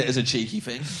didn't mean it as a cheeky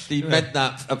thing. He meant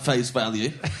that at face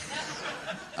value.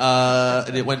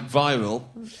 And it went viral.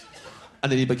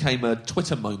 And then he became a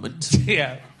Twitter moment.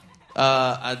 Yeah.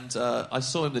 And I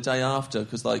saw him the day after,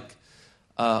 because,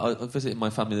 I visited my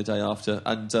family the day after,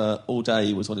 and all day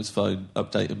he was on his phone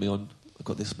updating me on, I've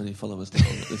got this many followers now,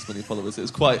 I've got this many followers. It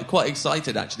was quite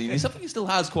excited, actually. And I think he still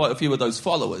has quite a few of those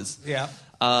followers. Yeah.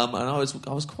 And I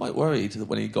was quite worried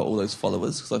when he got all those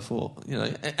followers, because I thought,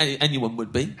 anyone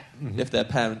would be if their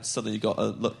parents suddenly got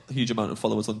a huge amount of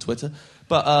followers on Twitter.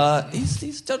 But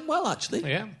he's done well, actually.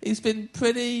 Yeah. He's been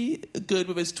pretty good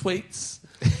with his tweets.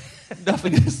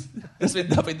 There's been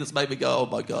nothing that's made me go, oh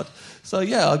my God. So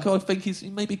I think he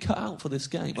may be cut out for this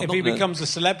game. If he becomes a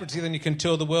celebrity, then you can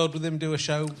tour the world with him, do a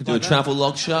show. Do a travel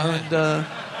log show and...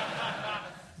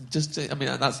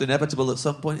 that's inevitable at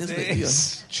some point, isn't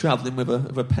it? Travelling with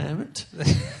a parent.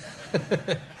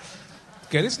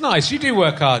 Good, it's nice. You do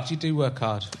work hard. Do work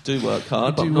hard.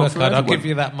 I'll give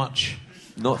you that much.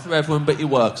 Not for everyone, but he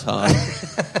works hard.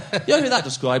 You know who that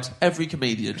describes? Every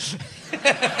comedian.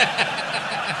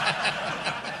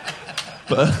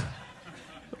 But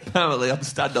apparently I'm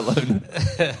standalone.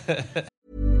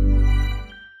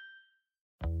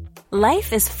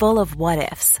 Life is full of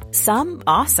what-ifs. Some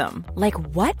awesome, like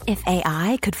what if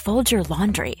AI could fold your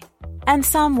laundry? And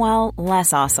some, well,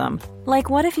 less awesome, like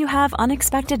what if you have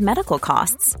unexpected medical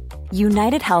costs?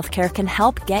 United Healthcare can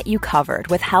help get you covered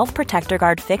with Health Protector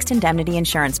Guard fixed indemnity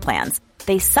insurance plans.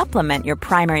 They supplement your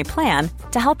primary plan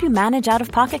to help you manage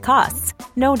out-of-pocket costs.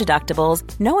 No deductibles,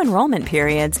 no enrollment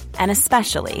periods, and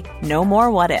especially no more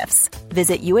what-ifs.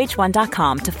 Visit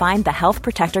UH1.com to find the Health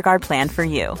Protector Guard plan for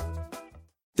you.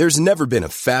 There's never been a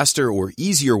faster or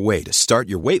easier way to start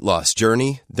your weight loss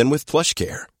journey than with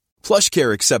PlushCare.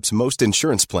 PlushCare accepts most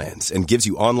insurance plans and gives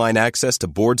you online access to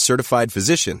board-certified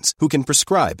physicians who can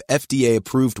prescribe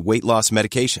FDA-approved weight loss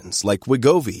medications like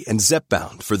Wegovy and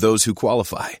Zepbound for those who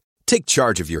qualify. Take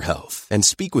charge of your health and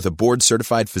speak with a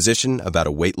board-certified physician about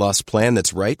a weight loss plan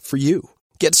that's right for you.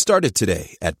 Get started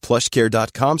today at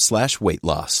plushcare.com/weight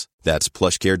loss. That's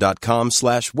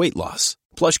plushcare.com/weight loss.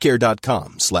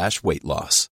 plushcare.com/weight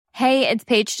loss. Hey, it's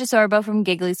Paige DeSorbo from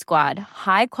Giggly Squad.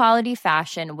 High quality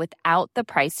fashion without the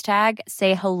price tag.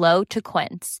 Say hello to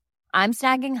Quince. I'm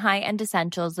snagging high-end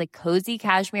essentials like cozy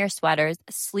cashmere sweaters,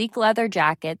 sleek leather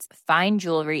jackets, fine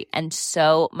jewelry, and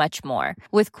so much more.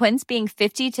 With Quince being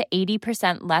 50 to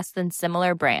 80% less than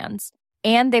similar brands.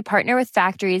 And they partner with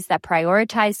factories that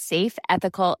prioritize safe,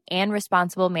 ethical, and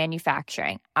responsible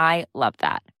manufacturing. I love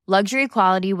that. Luxury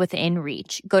quality within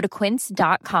reach. Go to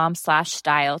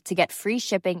quince.com/style to get free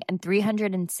shipping and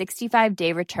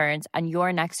 365-day returns on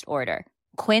your next order.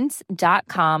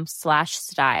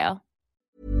 Quince.com/style.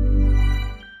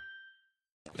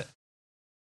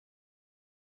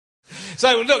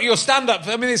 So, look, your stand-up,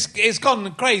 I mean, it's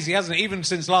gone crazy, hasn't it? Even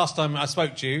since last time I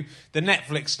spoke to you, the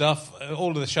Netflix stuff,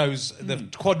 all of the shows, the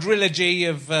quadrilogy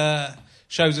of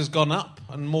shows has gone up,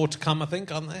 and more to come, I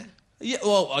think, aren't there? Yeah,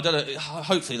 well, I don't know.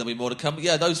 Hopefully there'll be more to come. But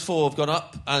yeah, those 4 have gone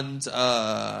up, and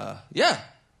I'm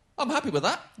happy with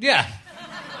that. Yeah.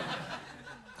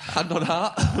 Hand on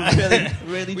heart.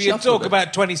 really We talk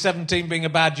about 2017 being a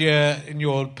bad year in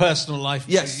your personal life.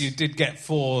 Yes. You did get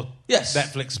 4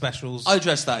 Netflix specials. I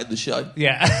addressed that in the show.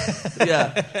 Yeah.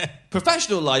 Yeah.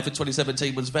 Professional life in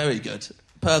 2017 was very good.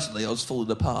 Personally, I was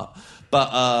falling apart.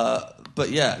 But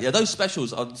yeah, those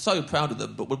specials, I'm so proud of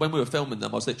them. But when we were filming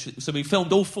them, I was literally... So we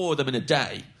filmed all 4 of them in a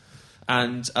day.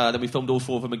 And then we filmed all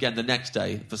 4 of them again the next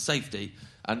day for safety.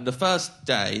 And the first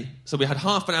day, so we had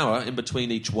half an hour in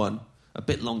between each one, a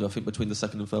bit longer, I think, between the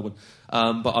second and third one.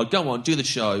 But I'd go on, do the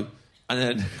show, and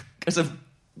then, because of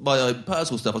my own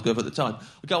personal stuff I was going for at the time,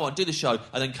 I'd go on, do the show,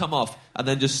 and then come off, and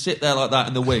then just sit there like that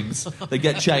in the wings. They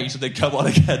get changed, and then come on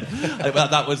again. And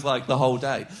that was like the whole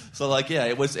day. So, like, yeah,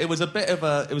 it was a bit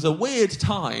of it was a weird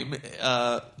time,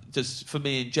 just for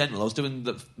me in general. I was doing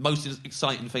the most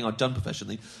exciting thing I'd done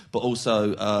professionally, but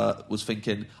also was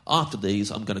thinking, after these,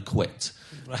 I'm going to quit.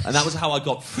 Right. And that was how I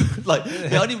got through. Like,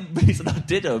 the only reason I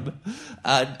did them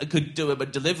and could do them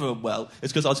and deliver them well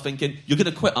is because I was thinking, you're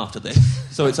going to quit after this,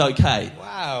 so it's okay.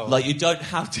 Wow. Like, you don't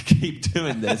have to keep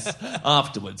doing this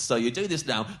afterwards. So you do this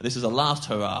now, and this is a last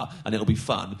hurrah, and it'll be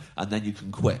fun, and then you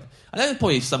can quit. And then there's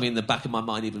probably something in the back of my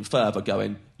mind even further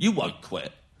going, you won't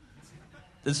quit.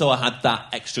 And so I had that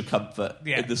extra comfort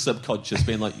in the subconscious,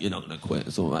 being like, you're not going to quit,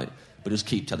 it's all right. But just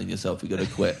keep telling yourself you're going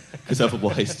to quit, because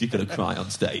otherwise you're going to cry on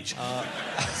stage.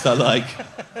 So, like,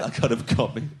 that kind of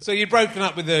got me. So you'd broken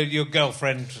up with your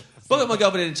girlfriend? But my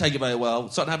girlfriend didn't take it very well.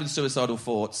 Started having suicidal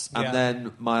thoughts. And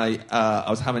then I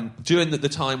was having... During the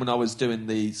time when I was doing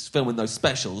filming those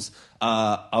specials,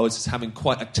 I was just having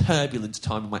quite a turbulent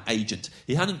time with my agent.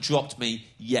 He hadn't dropped me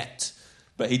yet,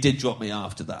 but he did drop me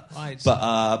after that. Right.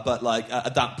 But like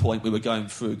at that point, we were going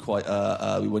through quite.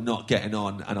 We were not getting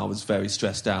on, and I was very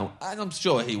stressed out, and I'm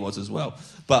sure he was as well.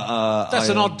 But that's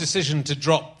an odd decision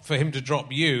for him to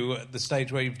drop you at the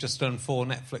stage where you've just done 4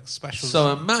 Netflix specials.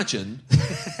 So imagine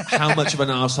how much of an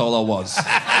arsehole I was.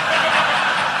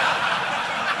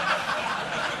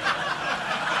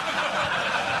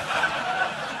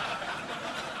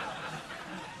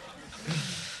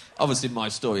 Obviously, my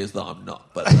story is that I'm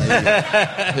not, but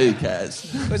who cares?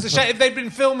 It's a shame. If they'd been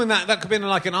filming that could have been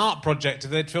like an art project. If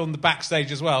they'd filmed the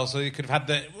backstage as well, so you could have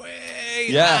had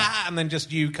and then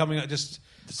just you coming up, just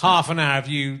half an hour of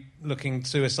you looking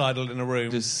suicidal in a room,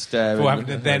 just staring, before having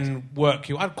to then work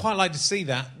you. I'd quite like to see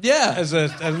that. Yeah, as a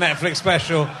Netflix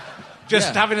special.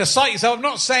 Just having to psych yourself. I'm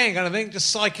not saying anything.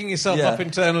 Just psyching yourself up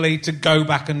internally to go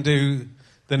back and do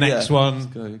the next one,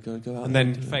 go out and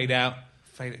then fade out.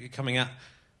 You're coming out.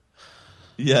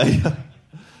 Yeah.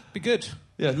 Be good.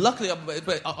 Yeah, luckily,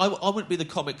 but I wouldn't be the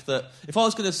comic that... If I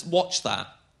was going to watch that,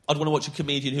 I'd want to watch a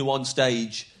comedian who on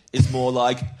stage is more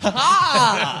like,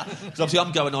 ha-ha! Because obviously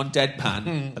I'm going on deadpan,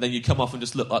 and then you come off and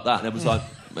just look like that, and everyone's like,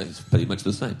 it's pretty much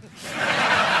the same.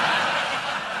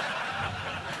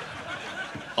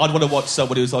 I'd want to watch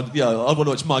somebody who's on... I'd want to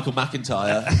watch Michael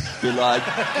McIntyre, be like...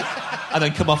 And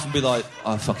then come off and be like,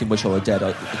 I fucking wish I were dead.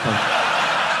 I can't...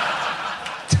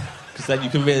 Then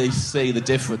you can really see the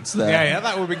difference there. Yeah,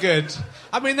 that would be good.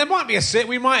 I mean, there might be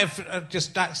we might have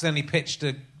just accidentally pitched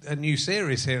a new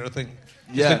series here, I think.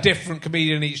 Just a different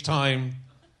comedian each time.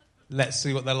 Let's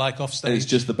see what they're like off stage. And it's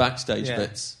just the backstage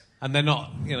bits. And they're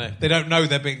not, they don't know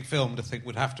they're being filmed, I think,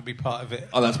 would have to be part of it.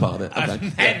 Oh, that's part of it.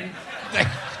 Okay. And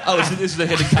then this is a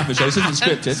hidden camera show. This isn't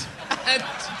scripted.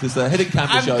 This is a hidden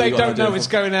camera show. And they don't know it's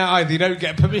going out either. You don't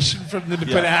get permission from them to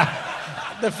put it out.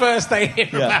 The first they hear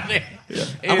about it. Yeah.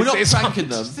 And we're not pranking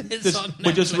them.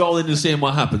 We're just rolling and seeing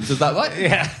what happens. Is that right?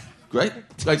 Yeah. Great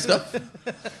stuff.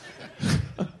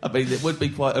 I mean, it would be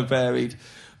quite a varied...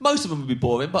 Most of them would be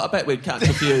boring, but I bet we'd catch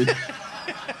a few.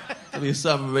 There'd be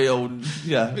some real...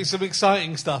 There'd be some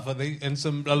exciting stuff, I think, and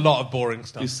a lot of boring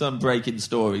stuff. There's some breaking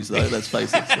stories, though, let's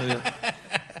face it. So,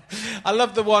 I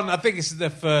love the one... I think this is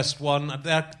their first one.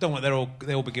 Don't worry,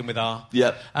 they all begin with R.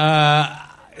 Yeah.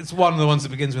 It's one of the ones that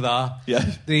begins with R. Yeah.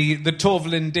 The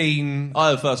Torvill Dean...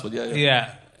 Oh, the first one, yeah.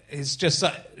 Yeah. It's just...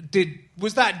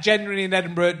 was that genuinely in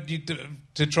Edinburgh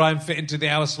to try and fit into the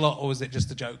hour slot, or was it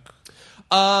just a joke?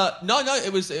 No,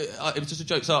 it was just a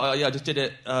joke. So, I just did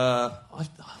it... I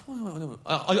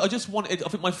just wanted... I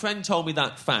think my friend told me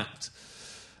that fact,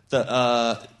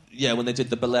 that, when they did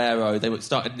the Bolero, they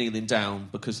started kneeling down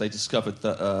because they discovered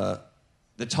that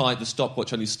the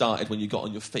stopwatch only started when you got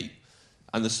on your feet.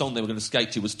 And the song they were going to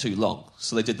skate to was too long.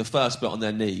 So they did the first bit on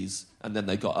their knees, and then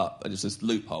they got up, and it's this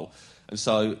loophole. And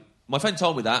so my friend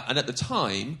told me that, and at the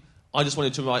time, I just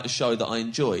wanted to write a show that I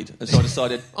enjoyed. And so I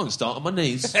decided, I'm going to start on my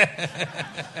knees. I'm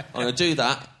going to do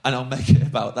that, and I'll make it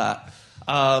about that.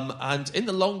 And in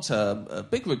the long term, a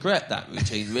big regret, that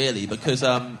routine, really, because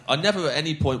I never at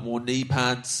any point wore knee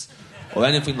pads or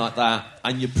anything like that.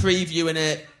 And you're previewing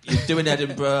it, you're doing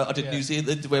Edinburgh, I did New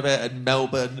Zealand with it, and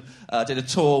Melbourne, I did a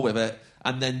tour with it.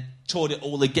 And then toured it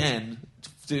all again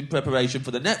in preparation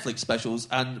for the Netflix specials.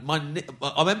 And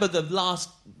I remember the last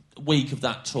week of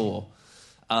that tour,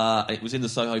 It was in the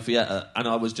Soho Theatre, and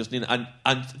I was just kneeling,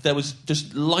 and there was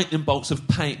just lightning bolts of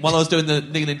pain while I was doing the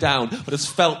kneeling down. I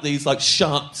just felt these like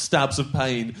sharp stabs of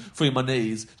pain through my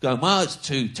knees, going, well, it's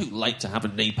too late to have a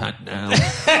knee pad now.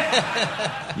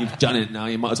 You've done it now.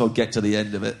 You might as well get to the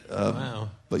end of it. Wow.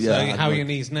 But yeah, so how are your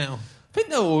knees now? I think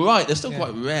they're all right. They're still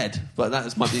quite red, but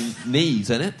that might be knees,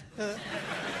 isn't it?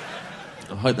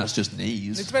 I hope that's just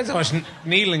knees. It depends how much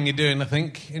kneeling you're doing, I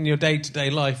think, in your day-to-day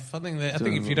life. I think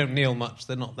if you don't kneel much,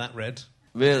 they're not that red.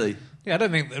 Really? Yeah, I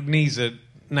don't think the knees are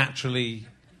naturally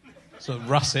sort of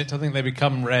russet. I think they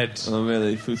become red. Oh,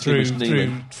 really? Through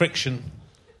friction.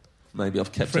 Maybe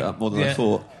I've kept it up more than I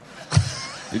thought.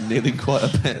 Been kneeling quite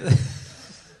a bit.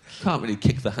 Can't really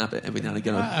kick the habit every now and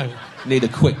again. I need a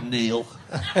quick kneel.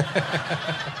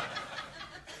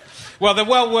 Well, they're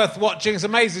well worth watching. It's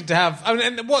amazing to have... I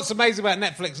mean, and what's amazing about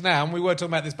Netflix now, and we were talking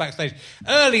about this backstage,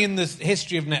 early in the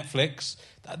history of Netflix,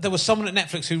 there was someone at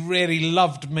Netflix who really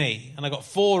loved me, and I got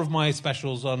 4 of my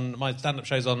specials on... my stand-up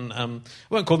shows on... I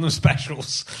won't call them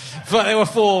specials, but they were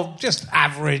 4 just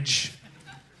average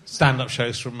stand-up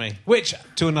shows from me, which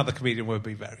to another comedian would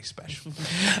be very special.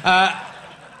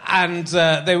 And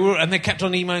they kept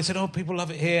on emailing and said, oh, people love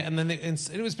it here. And then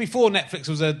it was before Netflix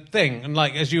was a thing. And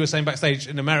like, as you were saying backstage,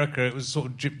 in America, it was sort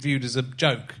of viewed as a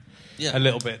joke a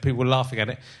little bit. People were laughing at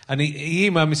it. And he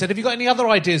emailed me and said, have you got any other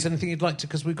ideas, anything you'd like to,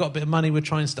 because we've got a bit of money, we're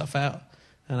trying stuff out.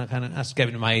 And I kind of gave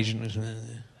it to my agent.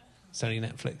 It's only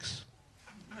Netflix.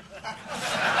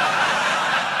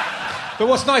 But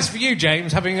what's nice for you,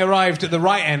 James, having arrived at the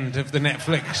right end of the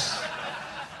Netflix,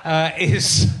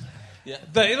 is... Yeah.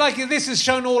 This is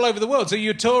shown all over the world. So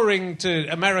you're touring to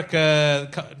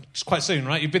America quite soon,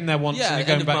 right? You've been there once. Yeah, and you're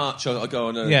going end back. of March I go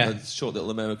on a short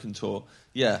little American tour.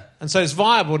 Yeah. And so it's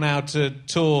viable now to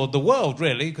tour the world,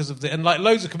 really, because of and like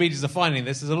loads of comedians are finding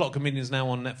this. There's a lot of comedians now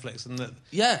on Netflix, and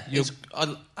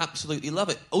I absolutely love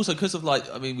it. Also, because of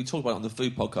we talk about it on the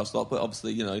food podcast a lot, but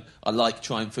obviously, I like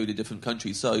trying food in different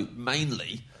countries. So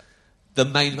mainly,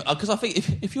 because I think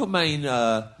if your main.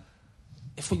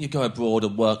 If when you go abroad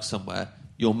and work somewhere,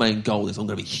 your main goal is I'm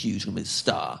going to be huge, I'm going to be a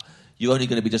star, you're only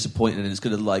going to be disappointed and it's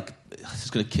going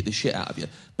to kick the shit out of you.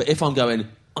 But if I'm going,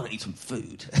 I'm going to eat some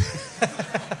food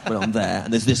when I'm there,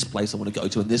 and there's this place I want to go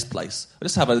to and this place, I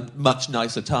just have a much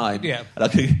nicer time. Yeah. And I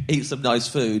can eat some nice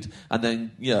food and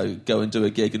then, go and do a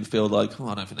gig and feel like,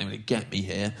 I don't think they're going to get me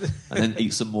here, and then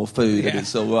eat some more food and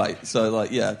it's all right. So,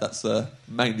 that's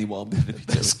mainly what I'm going to be doing.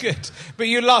 That's good. But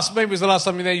maybe was the last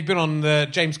time you've been on the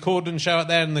James Corden show out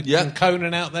there and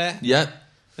Conan out there? Yeah.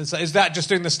 And so is that just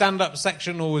doing the stand-up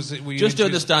section, or were you just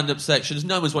doing the stand-up sections?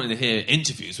 No one's wanting to hear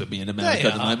interviews with me in America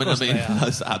at the moment. I mean,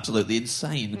 that's absolutely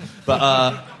insane. But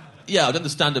I've done the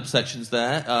stand-up sections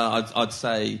there. I'd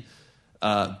say,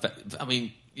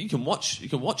 you can watch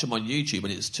them on YouTube,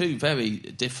 and it's 2 very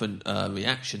different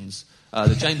reactions.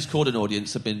 The James Corden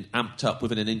audience have been amped up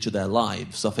within an inch of their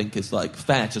lives. I think it's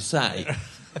fair to say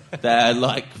they're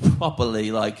properly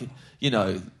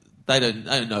They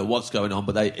don't know what's going on,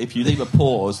 but if you leave a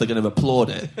pause, they're going to applaud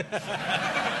it.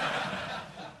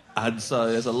 And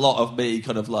so there's a lot of me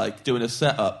kind of doing a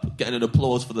setup, getting an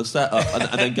applause for the setup,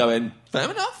 and then going, fair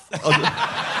enough.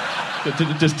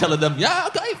 Just telling them, yeah,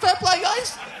 okay, fair play,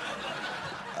 guys.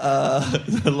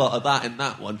 There's a lot of that in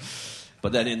that one.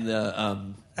 But then in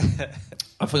the...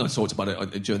 I think I talked about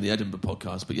it during the Edinburgh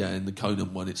podcast, but in the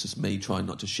Conan one, it's just me trying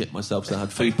not to shit myself so I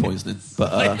had food poisoning.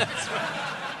 But...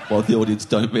 Well, the audience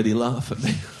don't really laugh at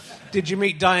me. Did you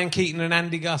meet Diane Keaton and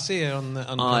Andy Garcia on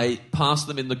I passed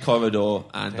them in the corridor,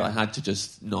 and I had to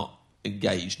just not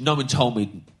engage. No one told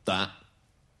me that,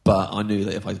 but I knew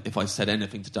that if I said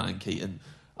anything to Diane Keaton,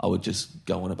 I would just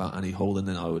go on about Annie Hall, and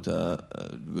then I would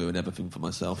ruin everything for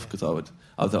myself, because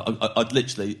I'd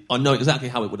literally... I know exactly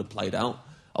how it would have played out.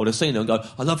 I would have seen her and go,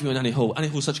 I love you and Annie Hall. Annie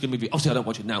Hall's such a good movie. Obviously, I don't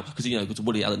watch it now, because, it's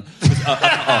Woody Allen. And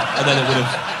then it would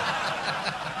have...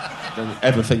 Then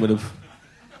everything would have...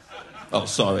 Oh,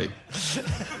 sorry.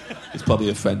 He's probably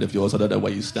a friend of yours. I don't know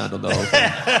where you stand on the whole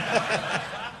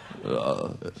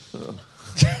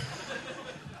thing.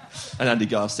 And Andy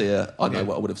Garcia, I know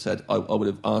what I would have said. I would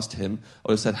have asked him, I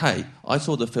would have said, hey, I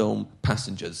saw the film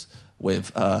Passengers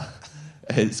with...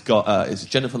 it's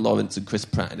Jennifer Lawrence and Chris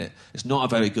Pratt in it. It's not a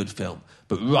very good film,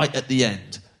 but right at the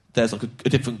end... There's a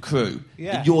different crew.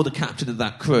 Yeah. And you're the captain of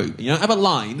that crew. And you don't have a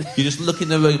line, you just look in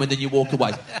the room and then you walk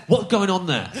away. What's going on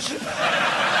there?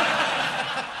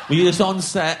 Were you just on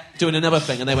set doing another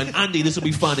thing and they went, Andy, this will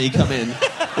be funny, come in?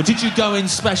 Or did you go in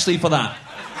specially for that?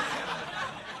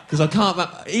 Because I can't...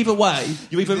 Either way,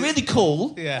 you're either really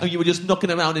cool and you were just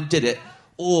knocking around and did it,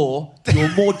 or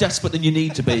you're more desperate than you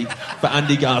need to be for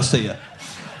Andy Garcia.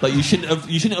 You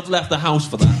shouldn't have left the house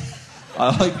for that.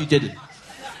 I hope you didn't.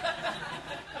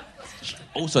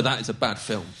 Also, that is a bad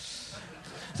film.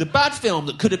 It's a bad film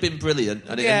that could have been brilliant,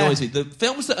 and it annoys me. The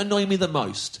films that annoy me the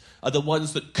most are the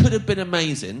ones that could have been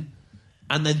amazing,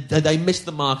 and then they miss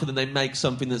the mark, and then they make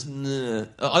something that's...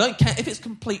 I don't care if it's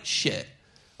complete shit.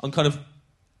 I'm kind of...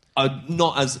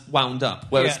 not as wound up.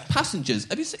 Whereas Passengers...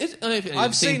 Have you seen... I don't know if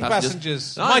I've seen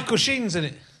Passengers. Michael Sheen's in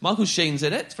it. Michael Sheen's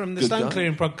in it. From the Stone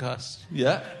Clearing podcast.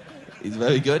 Yeah. He's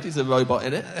very good. He's a robot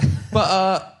in it.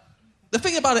 But the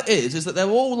thing about it is that they're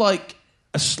all, like,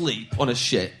 asleep on a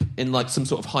ship in, like, some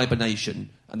sort of hibernation,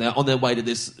 and they're on their way to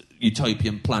this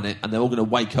utopian planet, and they're all going to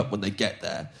wake up when they get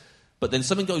there. But then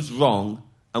something goes wrong,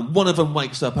 and one of them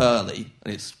wakes up early,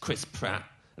 and it's Chris Pratt,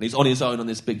 and he's on his own on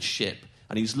this big ship,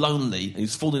 and he's lonely, and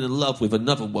he's falling in love with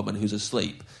another woman who's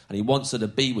asleep, and he wants her to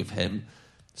be with him,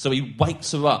 so he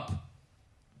wakes her up,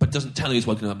 but doesn't tell her he's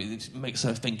woken up. It makes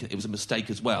her think it was a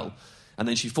mistake as well. And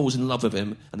then she falls in love with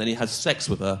him, and then he has sex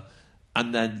with her,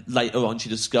 and then later on she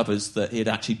discovers that he had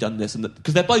actually done this, and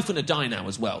because they're both going to die now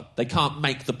as well. They can't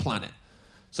make the planet.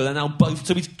 So they're now both...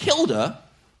 So he's killed her,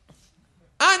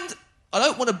 and I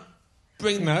don't want to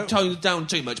bring tones down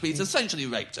too much, but he's essentially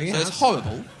raped her. So it's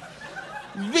horrible.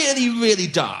 Really, really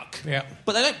dark. Yeah.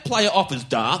 But they don't play it off as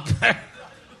dark.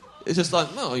 It's just like,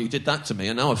 oh, you did that to me,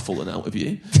 and now I've fallen out with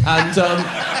you. And,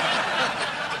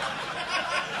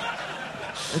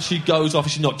 and she goes off,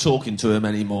 and she's not talking to him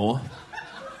anymore.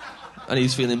 And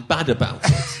he's feeling bad about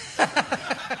it.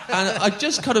 And I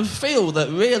just kind of feel that,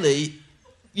 really,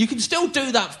 you can still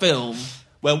do that film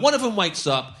where one of them wakes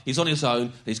up, he's on his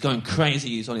own, he's going crazy,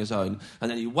 he's on his own,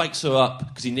 and then he wakes her up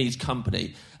because he needs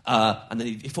company. And then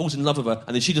he falls in love with her,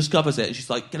 and then she discovers it, and she's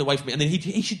like, get away from me. And then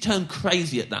he should turn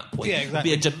crazy at that point. Yeah,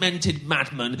 exactly. Be a demented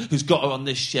madman who's got her on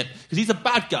this ship, because he's a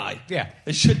bad guy. Yeah.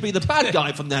 It should be the bad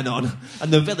guy from then on,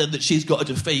 and the villain that she's got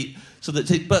to defeat.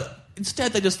 But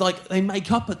instead, they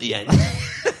make up at the end.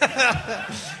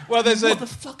 Well, what the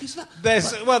fuck is that?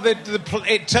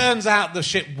 It turns out the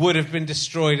ship would have been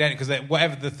destroyed because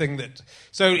whatever the thing that...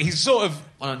 So he's sort of...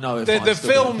 I don't know if the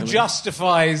film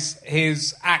justifies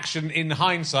his action in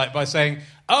hindsight by saying,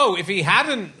 oh, if he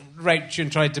hadn't raped you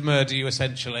and tried to murder you,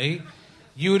 essentially,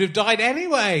 you would have died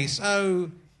anyway.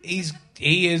 So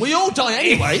he is... We all die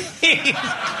anyway.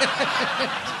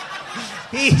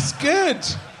 He's good.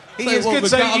 He is good.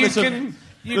 So you can...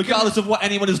 Regardless of what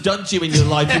anyone has done to you in your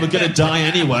life, you were going to die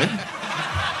anyway.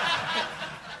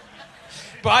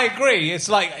 But I agree. It's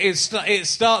like it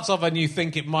starts off and you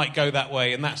think it might go that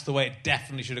way, and that's the way it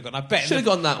definitely should have gone. I bet should have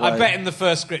gone that way. I bet in the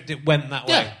first script it went that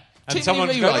way. And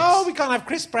someone's going, oh, we can't have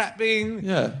Chris Pratt being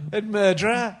a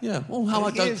murderer. Yeah. Well, how I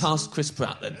don't cast Chris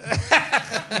Pratt then?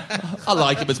 I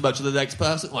like him as much as the next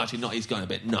person. Well, actually, not. He's going a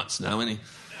bit nuts now, isn't he?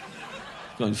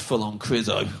 Going full on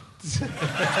Crizzo.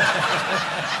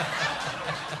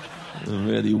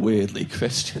 Really weirdly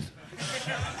Christian.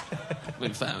 I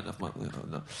mean, fair enough.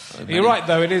 You're right,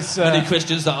 though. It is many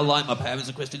Christians that are like my parents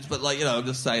are Christians, but I'm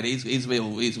just saying he's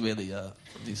really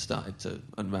he's started to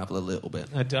unravel a little bit.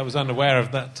 I was unaware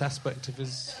of that aspect of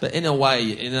his. But in a way,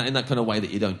 in that kind of way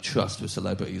that you don't trust with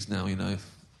celebrities now, you kind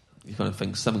of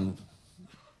think something.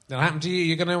 That'll happen to you.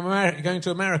 You're going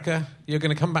to America. You're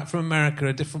going to come back from America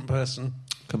a different person.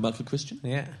 Come back a Christian?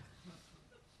 Yeah.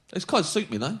 It's quite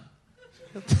suit me though.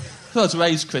 I was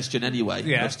raised Christian anyway.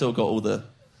 Yeah. I've still got all the...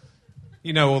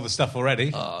 You know all the stuff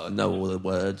already. I know all the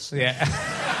words. Yeah.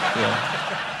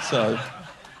 Yeah. So,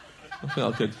 I think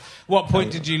I could... What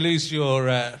point did you lose your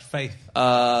faith?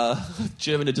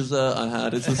 During a dessert I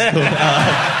had. It's a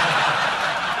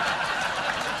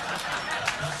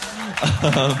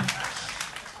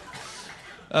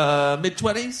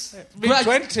mid-20s.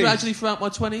 Mid-20s? Gradually throughout my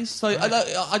 20s. So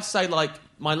I'd say, like,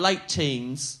 my late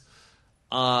teens...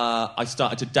 I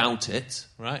started to doubt it.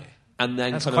 Right. And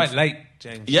then that's quite late,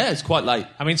 James. Yeah, it's quite late.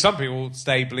 I mean, some people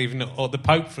stay believing it, or the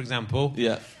Pope, for example.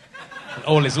 Yeah.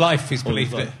 All his life he's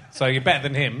believed it. So you're better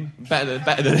than him. Better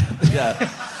than him, yeah.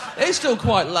 It's still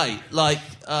quite late. Like,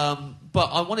 but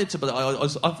I wanted to...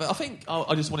 I think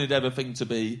I just wanted everything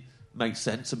to make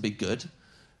sense and be good.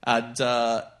 And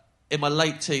in my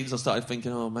late teens, I started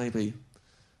thinking, oh, maybe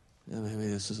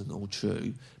this isn't all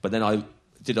true. But then I...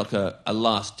 did like a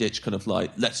last-ditch kind of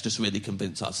like, let's just really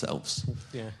convince ourselves.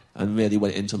 Yeah. And really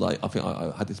went into like, I think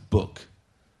I had this book.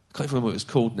 I can't even remember what it was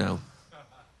called now.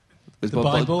 The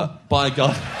Bible? By a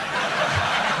guy.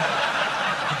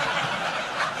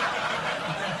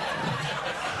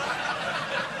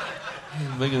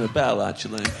 Ringing a bell,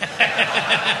 actually.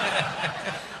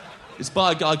 It's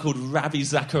by a guy called Ravi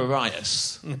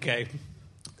Zacharias. Okay.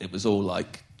 It was all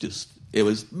like,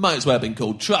 might as well have been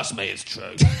called Trust Me, It's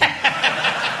True.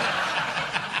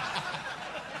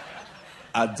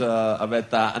 And I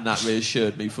read that, and that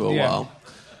reassured me for a while.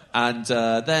 And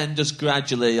then just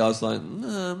gradually I was like,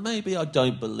 maybe I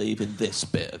don't believe in this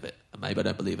bit of it. And maybe I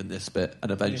don't believe in this bit.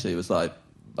 And eventually it was like,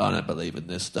 I don't believe in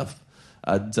this stuff.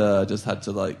 And just had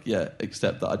to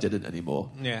accept that I didn't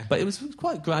anymore. Yeah. But it was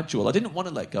quite gradual. I didn't want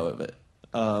to let go of it.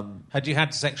 Had you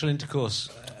had sexual intercourse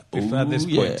before this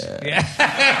point?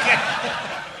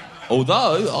 Yeah.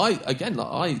 Although, I didn't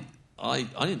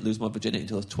lose my virginity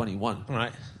until I was 21.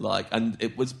 Right. And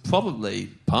it was probably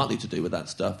partly to do with that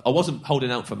stuff. I wasn't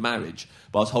holding out for marriage,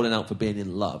 but I was holding out for being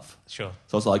in love. Sure.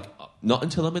 So I was like, not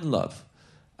until I'm in love.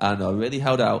 And I really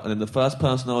held out. And then the first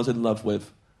person I was in love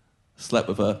with, slept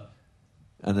with her.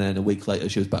 And then a week later,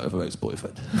 she was back with her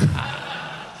ex-boyfriend.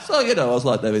 So, I was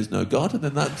like, there is no God. And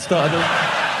then that started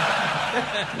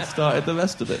the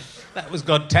rest of it. That was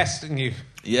God testing you.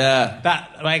 Yeah.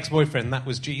 That ex-boyfriend, that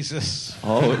was Jesus.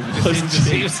 Oh, it was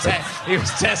Jesus. He was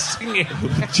testing you.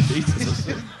 Jesus.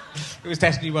 He was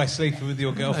testing you by sleeping with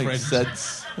your girlfriend. Makes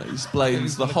sense. That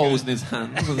explains the holes in his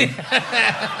hands and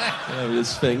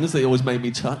various things that he always made me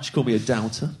touch. Called me a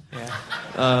doubter.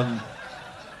 Yeah.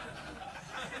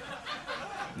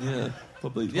 Yeah,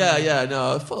 probably. Yeah,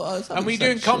 no. And were you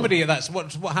doing comedy at that? So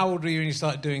how old were you when you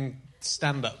started doing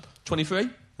stand-up?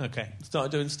 23. Okay.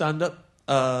 Started doing stand-up.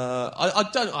 I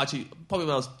don't actually... Probably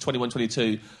when I was 21,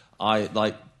 22,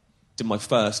 I, did my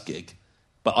first gig,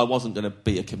 but I wasn't going to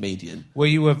be a comedian. Were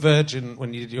you a virgin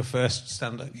when you did your first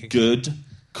stand-up gig? Good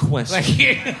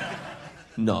question.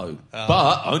 No.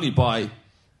 But only by...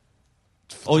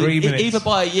 3 minutes. Either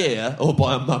by a year or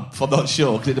by a month. I'm not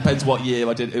sure, because it depends what year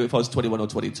I did, if I was 21 or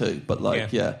 22. But,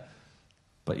 yeah.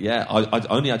 But, yeah, I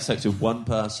only had sex with one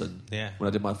person when I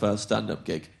did my first stand-up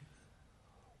gig.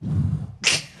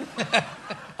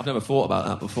 I've never thought about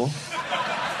that before,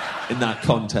 in that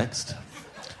context.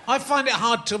 I find it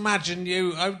hard to imagine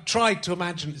you. I tried to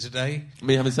imagine it today.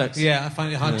 Me having sex? Yeah, I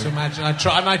find it hard to imagine.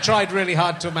 I tried really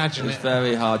hard to imagine it. It's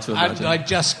very hard to imagine. And I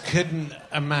just couldn't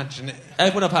imagine it.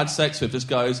 Everyone I've had sex with just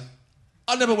goes,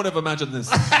 I never would have imagined this.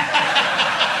 I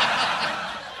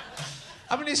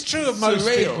mean, it's true of most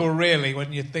people, really,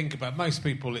 when you think about it. Most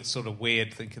people, it's sort of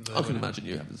weird thinking that... I can imagine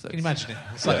you having sex. Can you imagine it?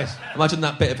 It's like this. Imagine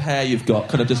that bit of hair you've got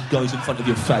kind of just goes in front of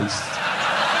your face.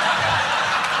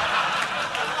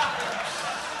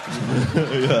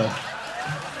 Yeah.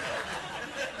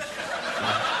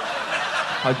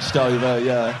 Hunched over,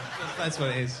 yeah. That's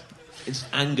what it is. It's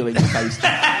anger in your face.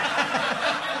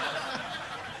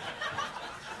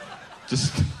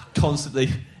 Just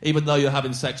constantly, even though you're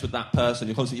having sex with that person,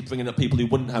 you're constantly bringing up people who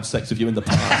wouldn't have sex with you in the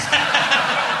past.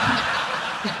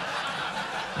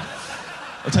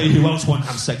 I'll tell you who else won't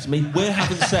have sex with me. We're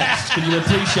having sex. Can you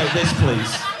appreciate this,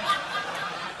 please?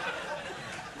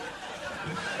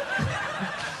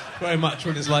 Very much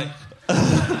when it's like...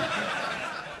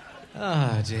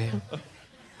 dear.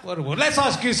 What a word. Let's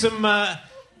ask you some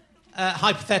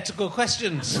hypothetical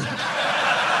questions.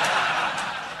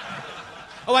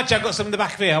 Actually, I've got some in the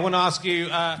back of here. I want to ask you...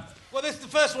 the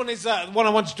first one is one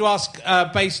I wanted to ask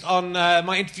based on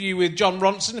my interview with John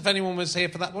Ronson, if anyone was here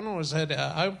for that one or has heard it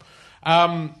at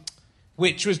home.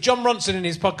 Which was John Ronson in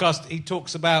his podcast. He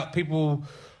talks about people...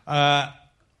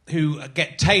 who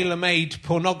get tailor-made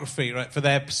pornography, right, for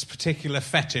their particular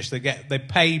fetish. They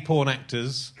pay porn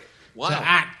actors to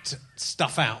act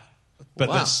stuff out, but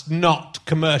that's not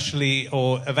commercially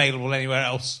or available anywhere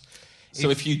else. So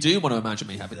if you do want to imagine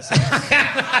me having sex...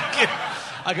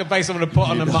 I could pay someone to put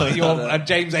on a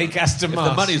James Acaster mask. If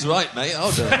the money's right, mate,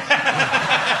 I'll do it.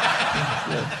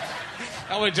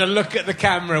 I want you to look at the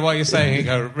camera while you're saying it and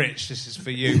go, Rich, this is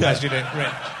for you. As you do,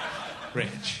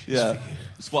 Rich. Yeah.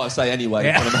 It's what I say anyway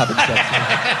when I'm having sex.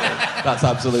 That's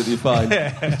absolutely fine.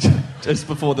 Just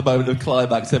before the moment of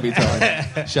climax every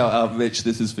time. Shout out, Rich,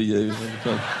 this is for you.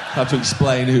 Have to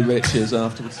explain who Rich is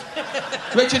afterwards.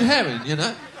 Richard Herring, you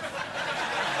know?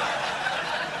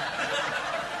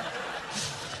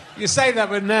 You say that,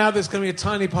 but now there's going to be a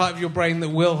tiny part of your brain that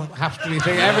will have to be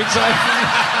thinking every time.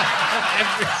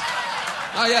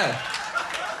 Oh, yeah.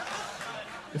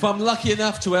 If I'm lucky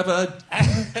enough to ever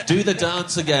do the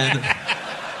dance again,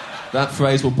 that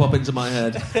phrase will pop into my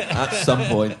head at some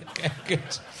point. Okay, good.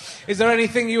 Is there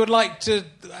anything you would like to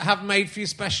have made for you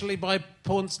specially by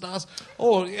porn stars?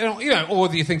 Or, or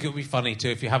do you think it would be funny too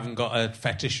if you haven't got a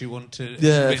fetish you want to...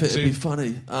 Yeah, if it'd be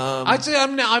funny. I'd say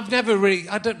I've never really...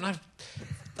 I've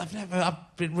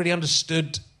been really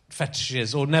understood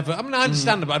fetishes or never... I mean, I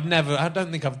understand them, but I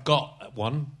don't think I've got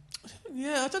one.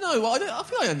 Yeah, I don't know. I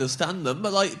feel I understand them,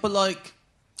 but I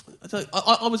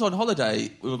was on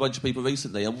holiday with a bunch of people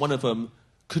recently, and one of them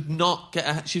could not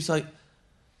get... She was like...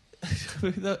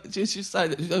 she was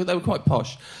saying, they were quite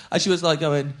posh. And she was like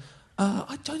going,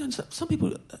 I don't understand. Some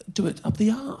people do it up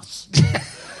the arse.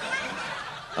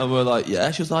 And we're like,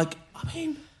 yeah. She was like, I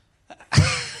mean,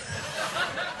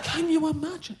 can you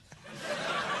imagine?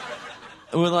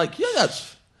 And we're like, yeah,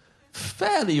 that's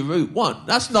fairly route 1.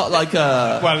 That's not like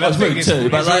that's route 2,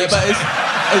 but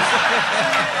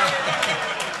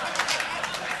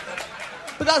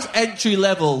that's entry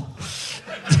level.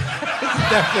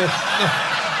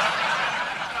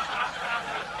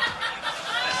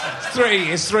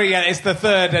 It's 3. Yeah, it's the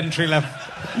third entry level.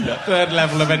 Third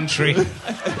level of entry.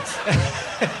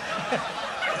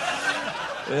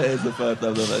 It is the third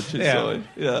level of entry. Yeah. Sorry.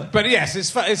 Yeah. But yes,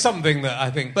 it's something that I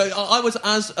think. But I was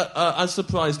as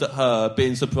surprised at her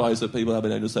being surprised that people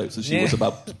having anal sex as she was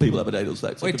about people having anal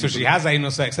sex. Wait till she has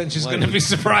anal sex, then she's going to be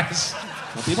surprised.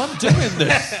 I mean, I'm doing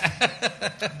this.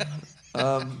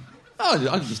 I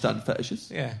understand fetishes.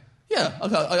 Yeah. Yeah.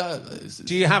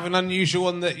 Do you have an unusual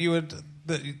one that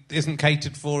that isn't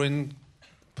catered for in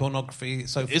pornography?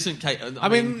 So isn't catered. I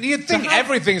mean, you'd think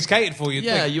everything's catered for.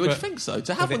 You would think so.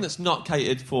 To have one that's not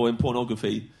catered for in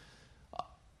pornography.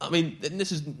 I mean, and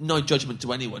this is no judgment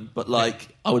to anyone, but like,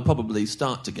 I would probably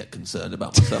start to get concerned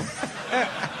about myself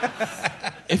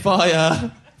if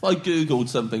I googled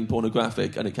something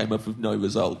pornographic and it came up with no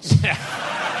results.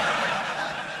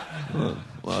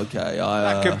 Well, okay,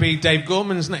 that could be Dave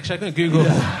Gorman's next show. Google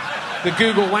the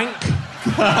Google wank.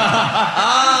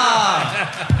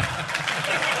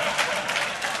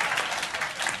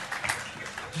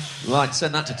 Right,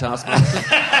 send that to Taskmaster.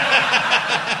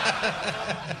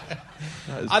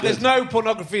 There's no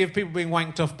pornography of people being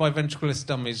wanked off by ventriloquist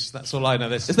dummies. That's all I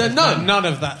know. Is there none? None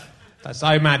of that.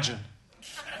 I imagine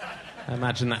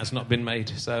that has not been made.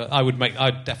 So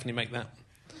I'd definitely make that.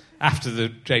 After the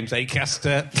James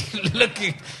Acaster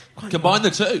looking... Combine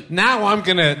the two. Now I'm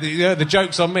going to... the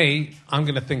joke's on me. I'm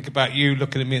going to think about you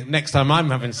looking at me next time I'm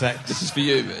having sex. This is for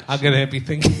you, Rich. I'm going to be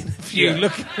thinking of you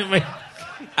looking at me.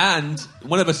 And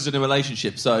one of us is in a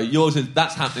relationship, so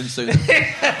that's happening soon.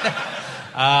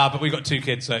 But we've got 2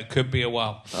 kids, so it could be a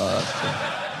while.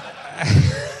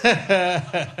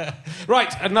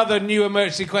 Right, another new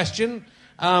emergency question.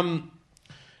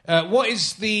 What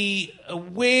is the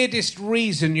weirdest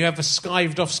reason you ever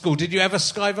skived off school? Did you ever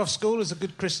skive off school as a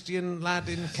good Christian lad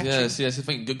in Kettering? Yes, I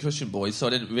think good Christian boy, so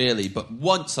I didn't really, but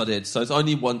once I did, so it's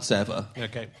only once ever.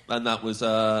 Okay. And that was,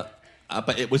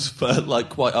 but it was for like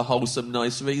quite a wholesome,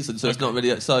 nice reason, so it's not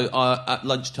really, so at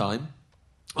lunchtime,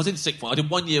 I was in sixth form, I did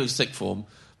 1 year of sixth form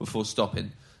before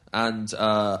stopping, and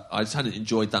I just hadn't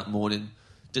enjoyed that morning,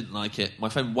 didn't like it. My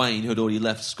friend Wayne, who had already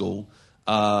left school,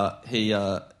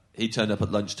 he turned up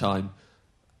at lunchtime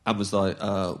and was like,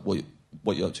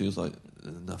 what you up to? He was like,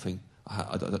 nothing.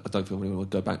 I don't feel really want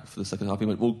to go back for the second half. He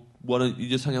went, well, why don't you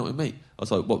just hang out with me? I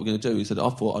was like, what are we going to do? He said, I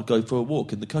thought I'd go for a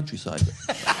walk in the countryside.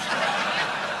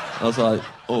 I was like,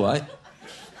 all right.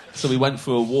 So we went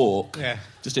for a walk,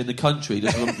 just in the country,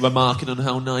 just remarking on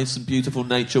how nice and beautiful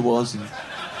nature was.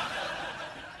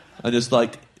 And just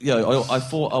like, I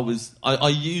thought I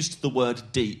used the word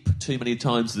deep too many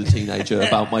times as a teenager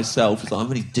about myself. It's like, I'm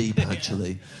really deep,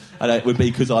 actually. And it would be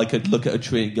because I could look at a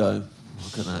tree and go,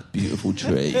 look at that beautiful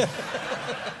tree.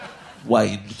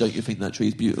 Wayne, don't you think that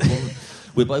tree's beautiful?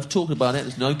 We're both talking about it.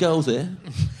 There's no girls here.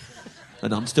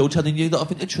 And I'm still telling you that I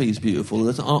think the tree's beautiful.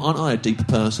 Aren't I a deep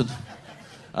person?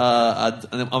 And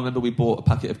I remember we bought a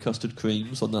packet of custard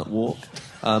creams on that walk.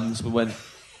 So we went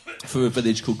through a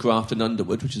village called Grafton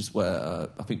Underwood, which is where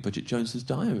I think Bridget Jones's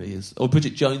diary is. Or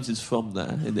Bridget Jones is from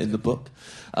there in the book.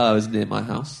 It was near my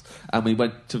house. And we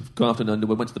went to Grafton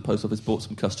Underwood, went to the post office, bought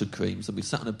some custard creams, and we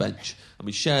sat on a bench and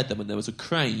we shared them. And there was a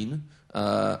crane,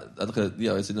 as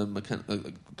in a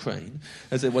crane,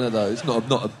 as in one of those, not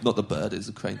the bird, it's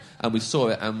a crane. And we saw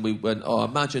it and we went,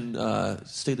 imagine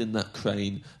stealing that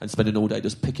crane and spending all day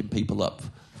just picking people up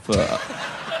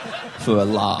for a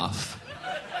laugh.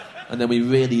 And then we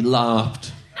really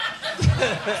laughed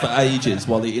for ages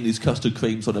while eating these custard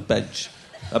creams on a bench,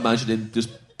 imagining just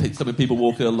some people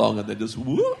walking along and then just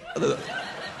whoop.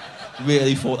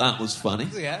 Really thought that was funny.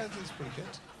 Yeah, that's pretty good.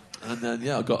 And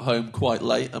then, I got home quite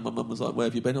late and my mum was like, where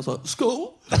have you been? I was like,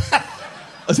 school.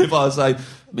 As if I was saying,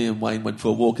 me and Wayne went for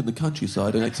a walk in the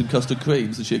countryside and ate some custard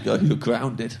creams, and she'd go, you're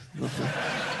grounded.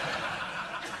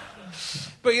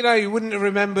 But, you wouldn't have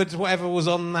remembered whatever was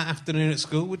on that afternoon at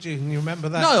school, would you? You remember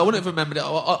that? No, I wouldn't have remembered it.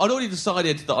 I'd already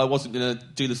decided that I wasn't going to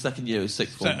do the second year of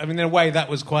sixth form. So, in a way, that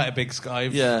was quite a big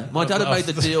skive. Yeah. My dad had made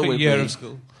the deal with year me. Of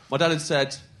school. My dad had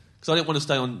said, because I didn't want to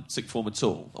stay on sixth form at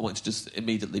all. I wanted to just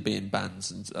immediately be in bands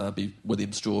and be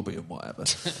William Strawberry and whatever.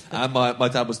 And my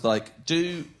dad was like,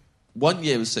 do 1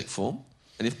 year of sixth form,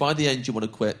 and if by the end you want to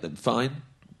quit, then fine.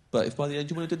 But if by the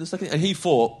end you want to do the second... And he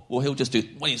thought, well, he'll just do...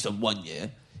 When he's done 1 year...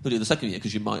 he'll do the second year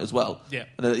because you might as well. Yeah.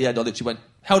 And then at the end, I literally went,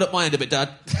 held up my end of it, Dad.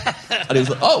 And he was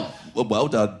like, oh, well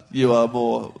done. You are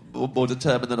more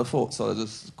determined than I thought. So I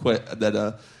just quit.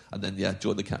 And then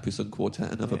joined the Capri-Sun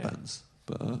Quartet and other bands.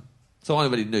 But so I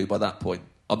already knew by that point,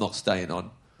 I'm not staying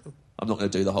on. I'm not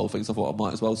going to do the whole thing, so I thought I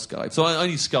might as well skive. So I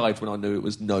only skived when I knew it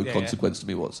was no consequence to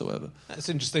me whatsoever. That's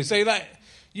interesting. So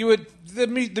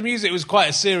the music was quite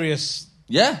a serious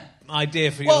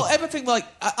idea for you. Well, everything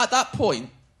at that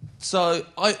point. So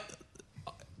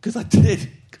because I did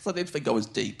think I was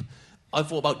deep. I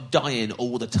thought about dying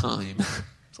all the time.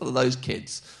 It's one of those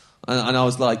kids, and I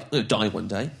was like, I'm going to die one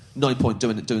day. No point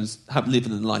living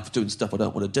in life doing stuff I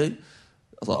don't want to do.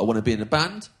 I was like, I want to be in a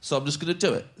band, so I'm just going to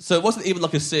do it. So it wasn't even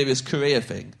like a serious career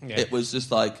thing. Yeah. It was just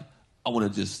like, I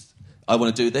want to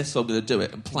do this, so I'm going to do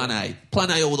it. And plan A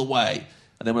all the way.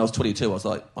 And then when I was 22, I was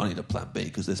like, I need a plan B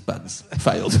because this band's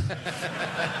failed. And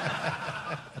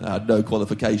I had no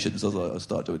qualifications. I was like, I'll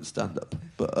start doing stand-up.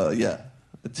 But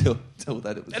until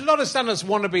then it was... A lot of stand-ups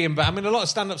want to be in bands. I mean, a lot of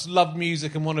stand-ups love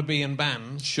music and want to be in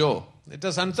bands. Sure. It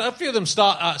does, and a few of them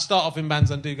start off in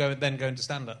bands and then go into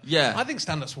stand-up. Yeah. I think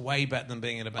stand-up's way better than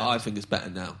being in a band. I think it's better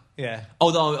now. Yeah.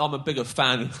 Although I'm a bigger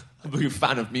fan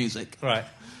of music. Right.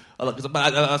 That's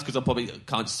because I probably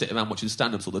can't sit around watching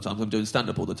stand-ups all the time. If I'm doing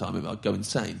stand-up all the time, I'd go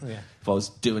insane if I was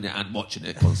doing it and watching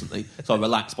it constantly. So I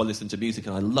relax by listening to music,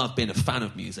 and I love being a fan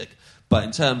of music. But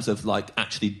in terms of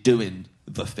actually doing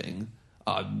the thing,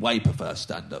 I way prefer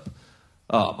stand-up.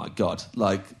 Oh my God!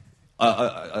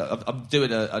 I'm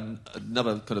doing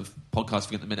another kind of podcast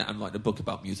thing at the minute. I'm writing a book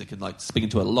about music and speaking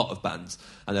to a lot of bands,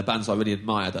 and they're bands I really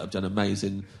admire that have done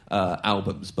amazing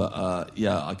albums. But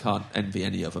I can't envy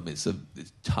any of them. It's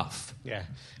tough. Yeah,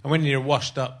 and when you're a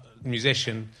washed-up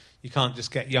musician, you can't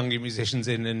just get younger musicians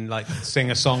in and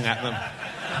sing a song at them.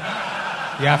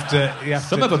 You have to.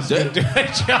 Some of them do a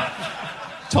job.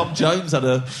 Tom Jones had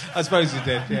a. I suppose he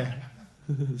did. Yeah.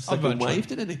 Second wave,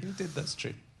 didn't he? He did. That's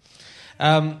true.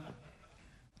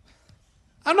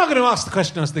 I'm not going to ask the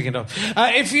question I was thinking of.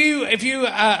 If you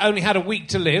only had a week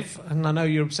to live, and I know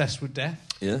you're obsessed with death,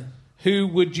 who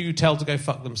would you tell to go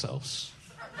fuck themselves?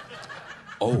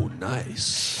 Oh,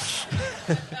 nice.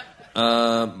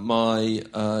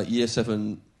 My Year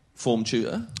 7 form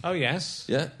tutor. Oh, yes.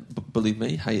 Yeah, believe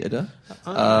me, hated her.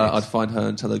 Oh, nice. I'd find her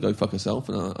and tell her to go fuck herself,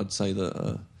 and I'd say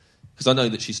that... Because I know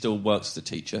that she still works as a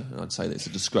teacher, and I'd say that it's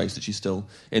a disgrace that she's still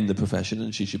in the profession,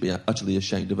 and she should be utterly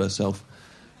ashamed of herself.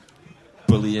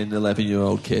 Bullying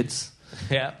 11-year-old kids.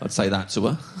 Yeah. I'd say that to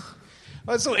her.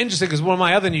 Well, it's sort of interesting because one of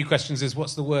my other new questions is,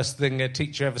 what's the worst thing a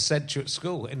teacher ever said to you at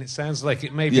school? And it sounds like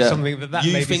it may be something that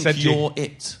maybe said to you. You think you're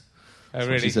it. Oh,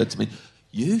 really? What she said to me.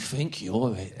 You think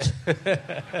you're it.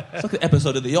 It's like an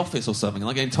episode of The Office or something.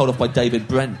 I'm getting told off by David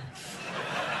Brent.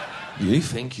 You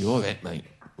think you're it, mate.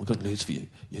 I've got news for you.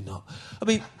 You're not. I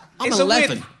mean, I'm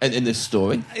 11 in this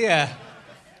story. Yeah.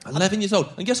 11 years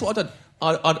old. And guess what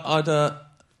I'd done?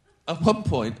 At one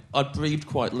point, I'd breathed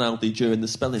quite loudly during the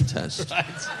spelling test. Right.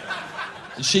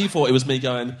 And she thought it was me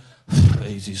going,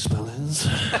 easy spellings.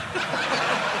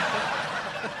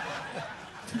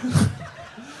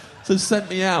 So sent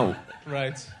me out.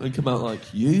 Right. And come out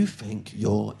like, you think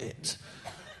you're it.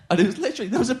 And it was literally,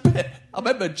 there was a bit, I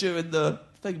remember during the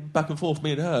thing back and forth,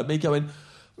 me and her, me going,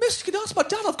 Miss, you can ask my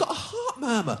dad, I've got a heart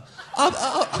murmur.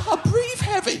 I breathe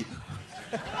heavy.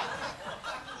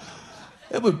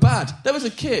 It was bad. There was a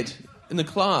kid in the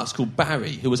class called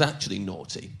Barry who was actually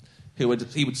naughty. He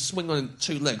would swing on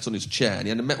 2 legs on his chair, and he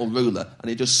had a metal ruler, and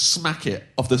he'd just smack it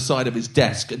off the side of his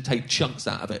desk and take chunks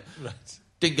out of it. Right.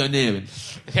 Didn't go near him.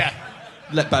 Yeah.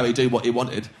 Let Barry do what he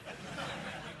wanted.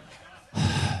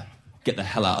 Get the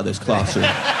hell out of this classroom.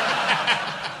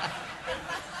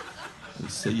 I'll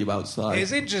see you outside.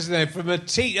 It's interesting, though, from a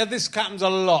teacher... This happens a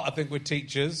lot, I think, with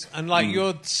teachers. And,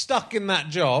 you're stuck in that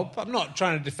job. I'm not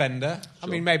trying to defend her. Sure. I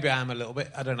mean, maybe I am a little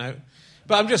bit. I don't know.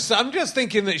 But I'm just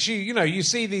thinking that you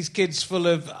see these kids full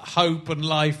of hope and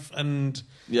life and...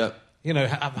 Yeah.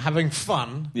 Having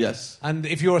fun. Yes. And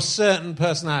if you're a certain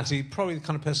personality, probably the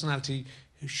kind of personality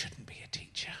who shouldn't be a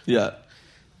teacher. Yeah.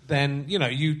 Then,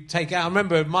 you take out... I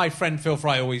remember my friend Phil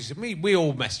Fry we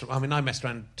all messed around. I mean, I messed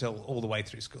around all the way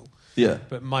through school. Yeah.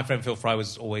 But my friend Phil Fry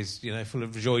was always, full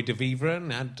of joie de vivre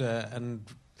and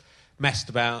messed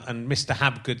about. And Mr.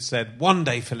 Habgood said, one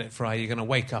day, Philip Fry, you're going to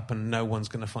wake up and no one's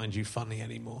going to find you funny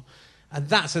anymore. And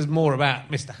that says more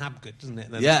about Mr. Habgood, doesn't it?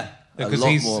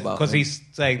 Because he's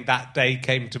saying that day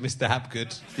came to Mr.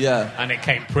 Habgood. Yeah. And it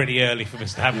came pretty early for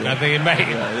Mr. Habgood. Yeah. I think it may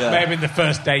have been the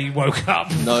first day he woke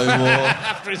up. No more.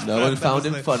 No one found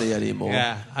him funny anymore.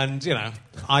 Yeah. And,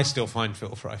 I still find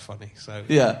Phil Fry funny. So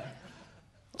yeah.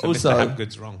 So also, Mr.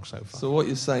 Habgood's wrong so far. So what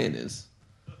you're saying is...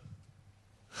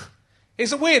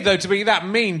 It's weird though to be that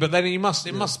mean, but then it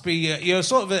must be you're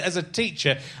sort of as a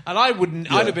teacher, and I'd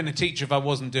have been a teacher if I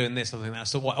wasn't doing this. I think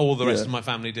that's what all the rest of my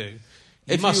family do.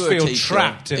 You must feel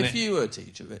trapped in it. If you were a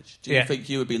teacher, Rich, do you think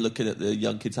you would be looking at the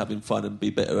young kids having fun and be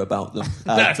bitter about them?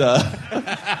 And,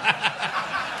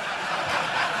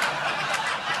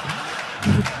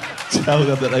 tell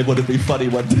them that they want to be funny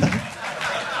one day.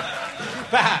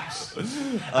 Perhaps. No,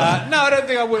 I don't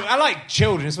think I would. I like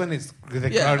children. It's when they're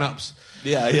grown-ups.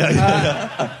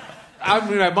 Yeah.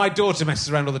 My daughter messes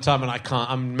around all the time, and I can't.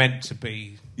 I'm meant to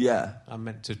be. Yeah. I'm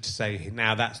meant to say,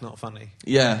 now that's not funny.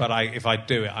 Yeah. But if I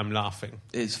do it, I'm laughing.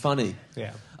 It's funny.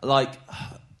 Yeah. But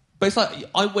it's like,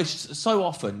 I wish so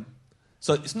often.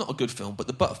 So it's not a good film, but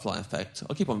The Butterfly Effect.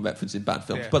 I keep on referencing bad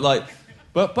films, but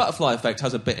Butterfly Effect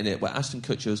has a bit in it where Ashton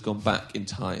Kutcher has gone back in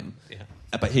time,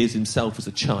 but he's himself as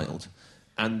a child.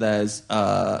 And there's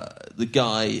the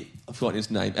guy, I've forgotten his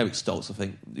name, Eric Stoltz, I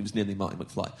think. He was nearly Marty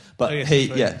McFly. But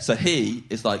so he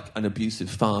is like an abusive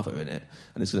father in it,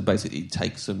 and it's going to basically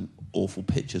take some awful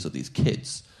pictures of these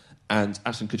kids. And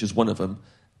Ashton Kutcher's one of them,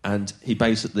 and he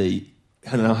basically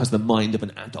now has the mind of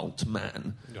an adult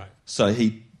man. Right. So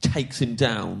he takes him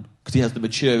down because he has the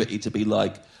maturity to be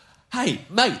like, hey,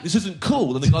 mate, this isn't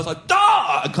cool. And the guy's like,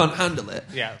 I can't handle it.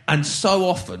 Yeah. And so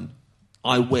often,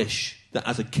 I wish that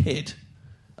as a kid,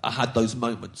 I had those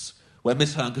moments where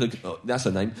Miss Hearn could have... Oh, that's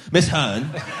her name. Miss Hearn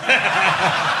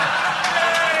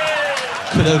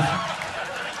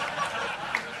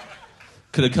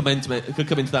could have come into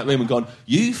that room and gone,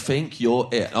 you think you're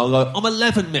it. And I'll go, I'm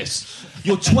 11, miss.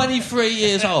 You're 23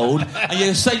 years old and you're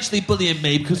essentially bullying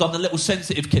me because I'm the little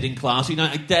sensitive kid in class. You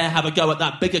don't dare have a go at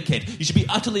that bigger kid. You should be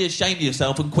utterly ashamed of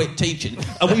yourself and quit teaching.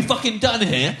 Are we fucking done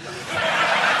here?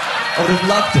 I would have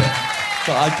loved it,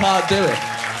 but I can't do it.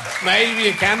 Maybe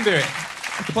you can do it.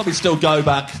 I could probably still go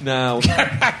back now.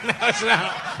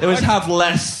 It was have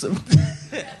less.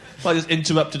 If I just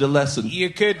interrupted a lesson. You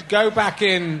could go back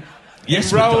in,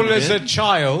 enroll as a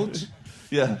child.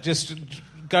 Yeah. Just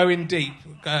go in deep,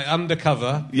 go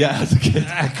undercover. Yeah, as a kid.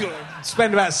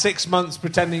 Spend about 6 months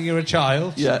pretending you're a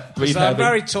child. Yeah, breathe so heavy. I'm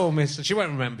very tall, miss. She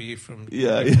won't remember you from...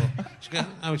 Yeah.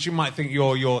 She might think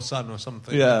you're your son or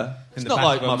something. Yeah. It's not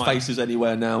like my face is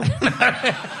anywhere now.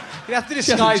 You have to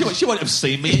disguise... She won't have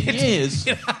seen me in years.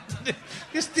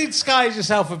 Just disguise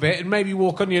yourself a bit and maybe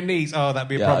walk on your knees. Oh, that'd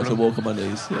be a problem. Yeah, I walk on my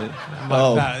knees.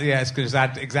 Yeah. It's going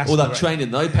to exasperate. All that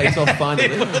training, though, pays off finally.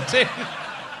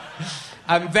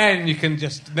 And then you can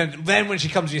just... Then when she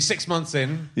comes, you're 6 months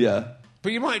in... Yeah.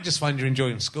 But you might just find you're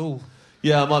enjoying school.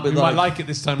 Yeah, I might be might like it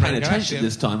this time. Paying attention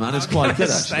this time, man. It's quite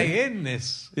good, actually. Stay in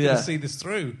this. Yeah. See this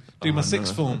through. Do my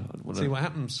sixth form. See what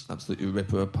happens. Absolutely rip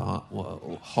her apart. What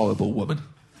a horrible woman.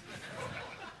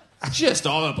 Just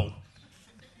horrible.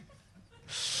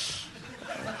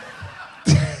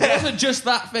 It wasn't just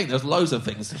that thing. There's loads of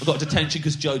things. I got detention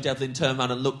because Joe Devlin turned around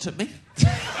and looked at me.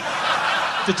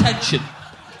 Detention.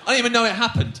 I didn't even know it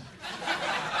happened.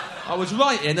 I was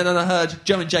writing and then I heard,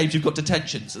 Joe and James, you've got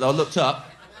detention. So I looked up.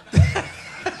 And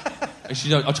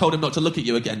I told him not to look at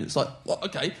you again. It's like, what?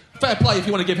 Okay, fair play if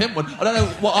you want to give him one. I don't know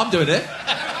what I'm doing here.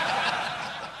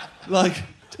 Like,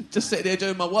 just sitting here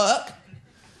doing my work.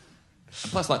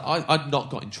 And plus, like, I'd not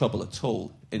got in trouble at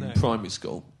all in primary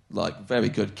school. Like, very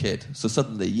good kid. So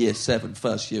suddenly, year 7,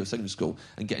 first year of secondary school,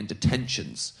 and getting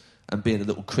detentions and being a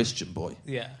little Christian boy.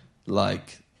 Yeah.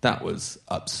 Like, that was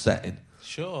upsetting.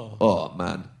 Sure. Oh,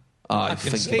 man. I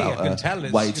think about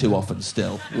her way too often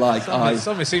still. Like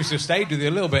something seems to have stayed with you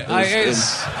a little bit. It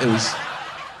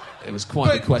was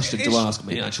quite a question to ask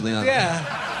me, actually. Yeah.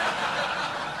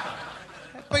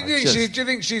 But do you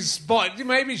think she's spotted?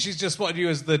 Maybe she's just spotted you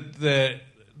as the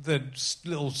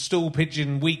little stool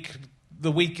pigeon,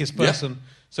 the weakest person,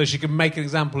 so she can make an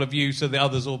example of you, so the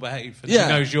others all behave. And she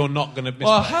knows you're not going to miss.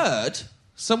 Well, I heard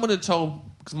someone had told,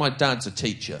 because my dad's a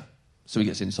teacher, so he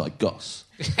gets inside goss.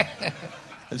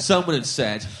 And someone had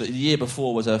said that the year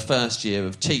before was her first year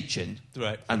of teaching,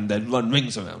 right, and they'd run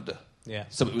rings around her. Yeah.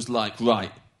 So it was like,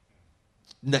 right,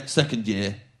 next second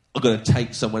year, I'm going to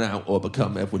take someone out or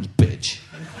become everyone's bitch.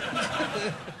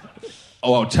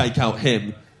 Or I'll take out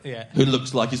him, who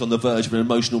looks like he's on the verge of an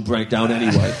emotional breakdown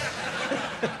anyway.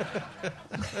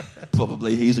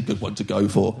 Probably he's a good one to go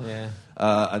for. Yeah.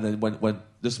 And then went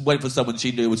for someone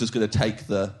she knew was just going to take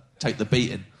the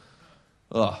beating.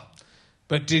 Ugh.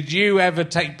 But did you ever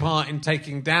take part in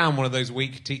taking down one of those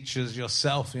weak teachers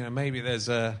yourself? You know, maybe there's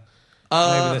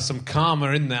some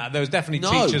karma in that. There was definitely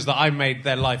teachers that I made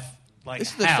their life like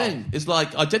this is the thing. It's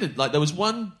like I didn't like. There was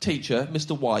one teacher,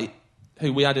 Mr. White,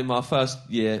 who we had in our first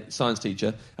year, science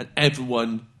teacher, and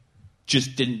everyone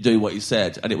just didn't do what he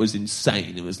said, and it was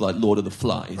insane. It was like Lord of the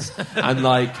Flies, and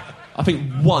like I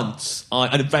think once,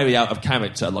 and very out of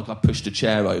character, like I pushed a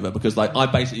chair over because like I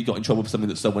basically got in trouble for something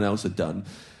that someone else had done.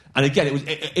 And again,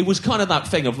 it was kind of that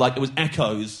thing of like, it was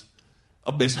echoes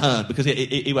of Miss Hearn because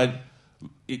he went,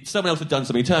 someone else had done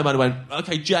something, he turned around and went,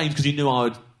 okay, James, because he knew I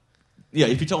would,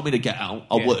 if you told me to get out,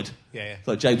 I would. Yeah.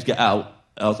 So James, get out.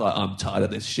 I was like, I'm tired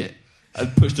of this shit.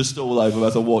 And pushed a stool over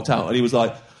as I walked out. And he was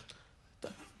like,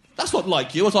 that's not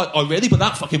like you. I was like, oh really? But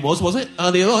that fucking was it?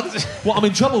 Earlier on. What I'm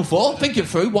in trouble for? Think it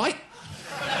through, White.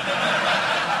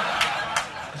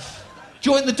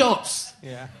 Join the dots.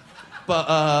 Yeah.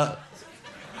 But,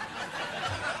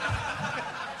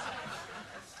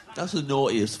 that's the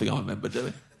naughtiest thing I remember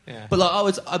doing. Yeah. But like, I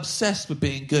was obsessed with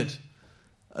being good.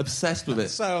 Obsessed with it.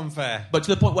 So unfair. But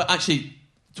to the point where actually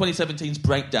 2017's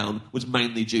breakdown was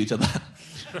mainly due to that.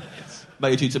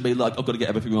 Mainly due to me, like, I've got to get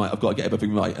everything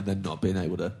right, and then not being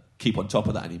able to keep on top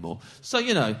of that anymore. So,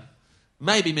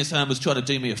 maybe Miss Hearn was trying to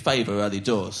do me a favour early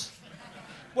doors.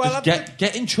 Well,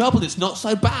 get in trouble, it's not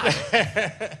so bad.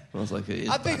 I was like, it is.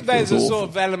 I think there's a sort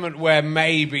of element where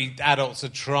maybe adults are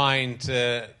trying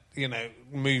to,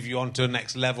 move you on to a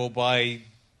next level by,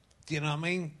 It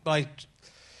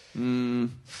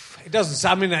doesn't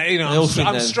sound,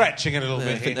 I'm stretching a little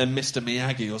bit here. They're Mr.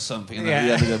 Miyagi or something, and at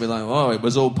the end they'll be like, oh, it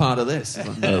was all part of this.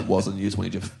 Like, no, it wasn't. You just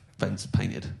wanted your fence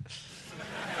painted.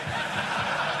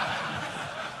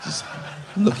 Just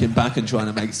looking back and trying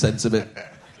to make sense of it.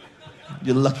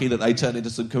 You're lucky that they turned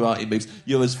into some karate moves.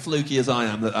 You're as fluky as I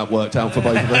am that worked out for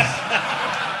both of us.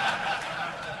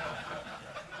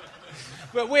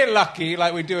 But we're lucky,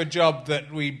 like we do a job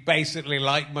that we basically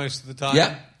like most of the time.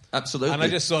 Yeah, absolutely. And I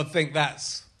just sort of think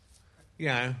that's,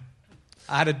 I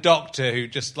had a doctor who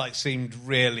just like seemed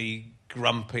really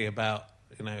grumpy about,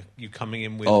 you coming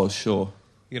in with... Oh, sure.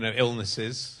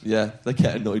 Illnesses. Yeah, they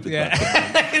get annoyed with that.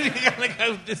 You kind of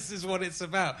go, this is what it's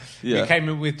about. Yeah. You came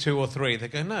in with 2 or 3. They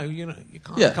go, no, you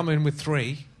can't come in with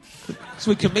 3.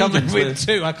 So we're comedians. Come in with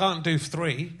 2. I can't do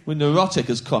 3. We're neurotic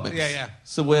as comics. Yeah.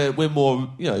 So we're more,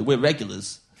 we're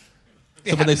regulars.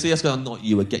 So when they see us going, not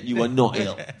you again, you are not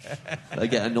ill. They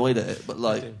get annoyed at it. But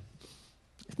like,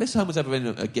 if Miss Hearn was ever in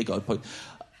a gig, I'd probably...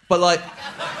 But like...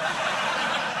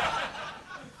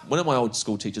 One of my old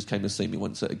school teachers came to see me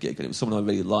once at a gig, and it was someone I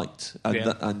really liked,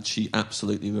 and she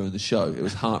absolutely ruined the show. It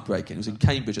was heartbreaking. It was in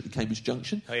Cambridge, at the Cambridge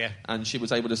Junction. Oh, yeah. And she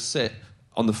was able to sit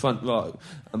on the front row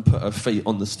and put her feet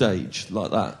on the stage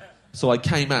like that. So I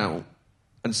came out,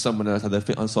 and someone else had their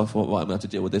feet on, so I thought, right, I'm going to have to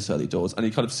deal with this early doors. And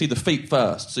you kind of see the feet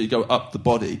first, so you go up the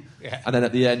body, and then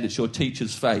at the end, it's your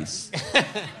teacher's face,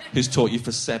 who's taught you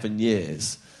for 7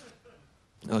 years.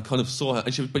 And I kind of saw her,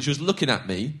 but she was looking at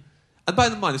me. And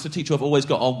bear in mind, it's a teacher I've always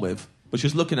got on with, but she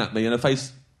was looking at me and her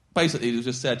face basically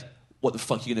just said, what the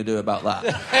fuck are you going to do about that?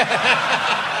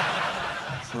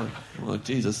 It's like, oh,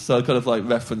 Jesus. So I kind of like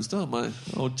referenced, oh, my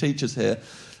old teacher's here.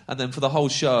 And then for the whole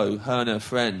show, her and her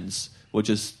friends were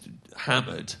just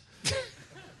hammered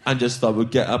and just like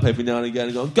would get up every now and again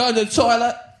and go to the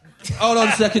toilet. Hold on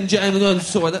a second, James, I'm going to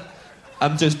the toilet.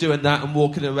 I'm just doing that and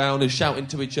walking around and shouting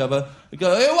to each other. And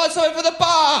go, who wants something for the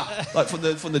bar? Like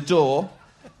from the door.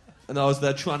 And I was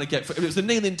there trying to get... It was a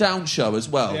kneeling down show as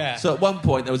well. Yeah. So at one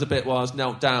point, there was a bit where I was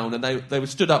knelt down and they were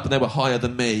stood up and they were higher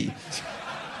than me.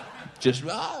 Just...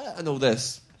 and all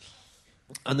this.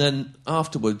 And then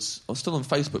afterwards, I was still on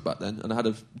Facebook back then, and I had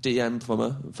a DM from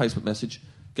her, a Facebook message,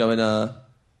 going, that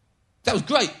was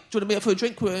great. Do you want to meet up for a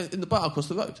drink? We're in the bar across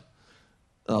the road.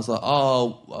 And I was like,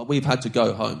 oh, we've had to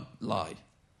go home. Lie.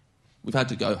 We've had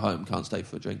to go home, can't stay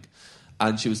for a drink.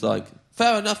 And she was like,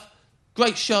 fair enough,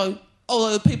 great show. All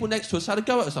the people next to us had a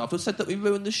go at us afterwards, said that we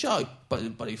ruined the show.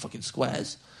 Bloody fucking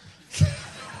squares.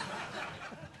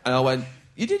 And I went,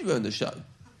 you did ruin the show.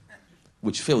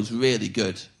 Which feels really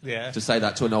good to say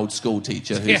that to an old school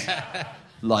teacher who's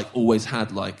like always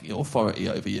had like authority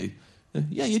over you.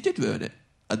 Yeah, you did ruin it.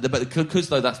 But because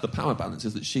though that's the power balance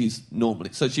is that she's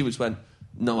normally... So she went,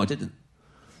 no, I didn't.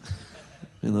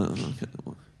 And like, okay,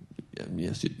 well,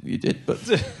 yes, you did, but...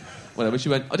 Whatever. She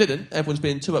went, I didn't. Everyone's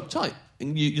being too uptight.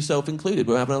 And you yourself included.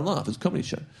 We're having a laugh. It's a comedy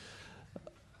show.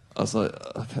 I was like,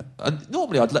 okay. And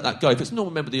normally I'd let that go. If it's a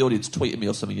normal member of the audience tweeting me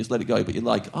or something, you just let it go. But you're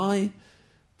like,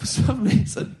 for some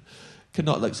reason,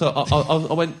 cannot like... So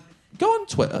I went, go on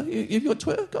Twitter. You've got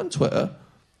Twitter? Go on Twitter.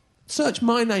 Search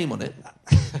my name on it.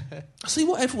 See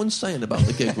what everyone's saying about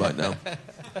the gig right now.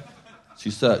 She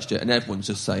searched it, and everyone's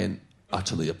just saying,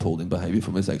 utterly appalling behaviour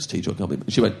from his ex-teacher. I can't believe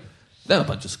it. She went... They're a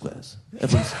bunch of squares.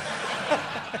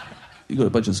 You've got a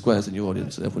bunch of squares in your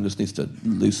audience, and everyone just needs to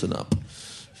loosen up.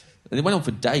 And it went on for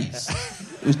days.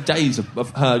 It was days of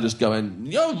her just going,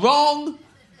 you're wrong!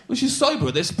 Well, she's sober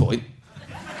at this point.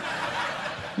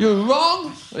 You're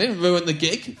wrong! I didn't ruin the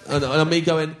gig. And me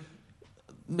going,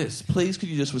 Miss, please could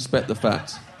you just respect the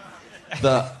fact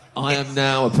that I am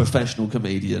now a professional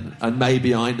comedian and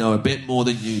maybe I know a bit more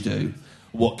than you do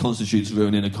what constitutes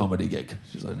ruining a comedy gig.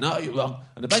 She's like, no, you're wrong.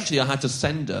 And eventually I had to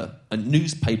send her a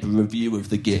newspaper review of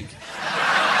the gig.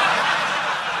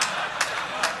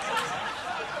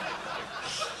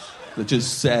 That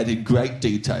just said in great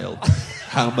detail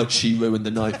how much she ruined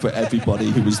the night for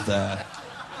everybody who was there.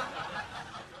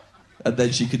 And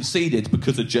then she conceded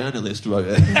because a journalist wrote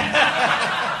it.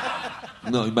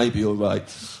 No, maybe you're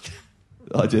right.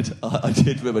 I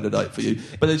did ruin a night for you.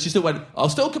 But then she still went, I'll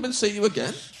still come and see you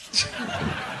again.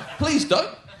 Please don't.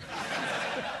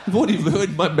 You've already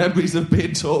ruined my memories of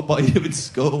being taught by you in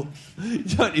school. You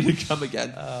don't need to come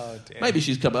again. Oh, dear. Maybe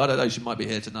she's coming. I don't know. She might be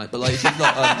here tonight. But like, she's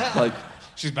not like...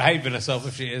 She's behaving herself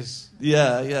if she is.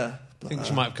 Yeah. I think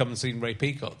she might have come and seen Ray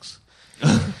Peacock's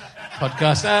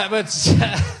podcast.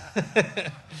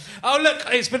 Oh, look,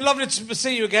 it's been lovely to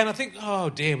see you again. I think, oh,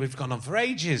 dear, we've gone on for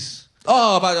ages.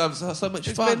 Oh, but it was so much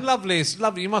fun. It's been lovely. It's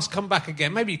lovely. You must come back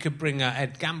again. Maybe you could bring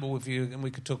Ed Gamble with you and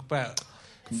we could talk about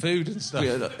food and stuff.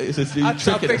 Yeah, it's a new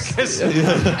trick.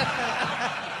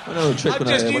 I know a trick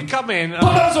when you come in.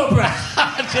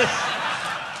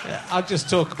 I'll just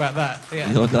talk about that. Yeah.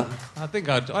 You're done. I think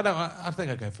I'd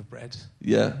go for bread.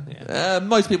 Yeah.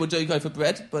 Most people do go for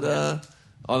bread, but I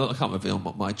can't reveal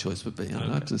what my choice would be.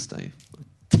 I have to stay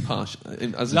partial.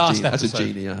 As a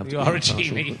genie, I have to be a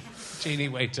genie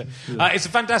waiter. It's a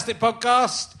fantastic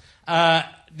podcast.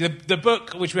 The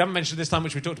book, which we haven't mentioned this time,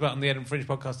 which we talked about on the Edinburgh Fringe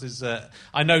podcast, is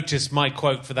I noticed my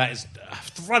quote for that is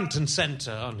front and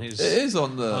centre on his. It is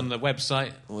on the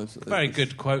website. Very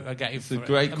good quote I gave. It's a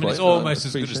great quote. It's almost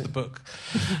as good as the book.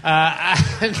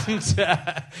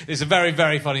 It's a very,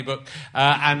 very funny book,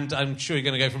 and I'm sure you're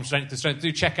going to go from strength to strength.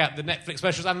 Do check out the Netflix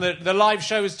specials and the live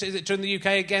show. Is it touring the UK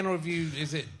again, or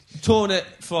is it torn it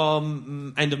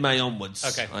from end of May onwards?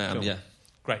 Okay, I am. Cool. Yeah.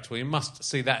 Great. Well, you must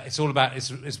see that. It's all about.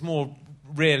 It's more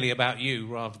really about you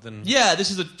rather than. Yeah,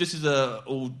 this is a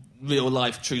all real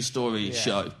life true story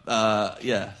show.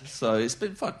 So it's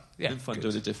been fun. Yeah, it's been fun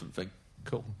doing a different thing.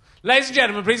 Cool. Ladies and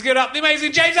gentlemen, please give it up the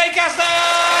amazing James Acaster!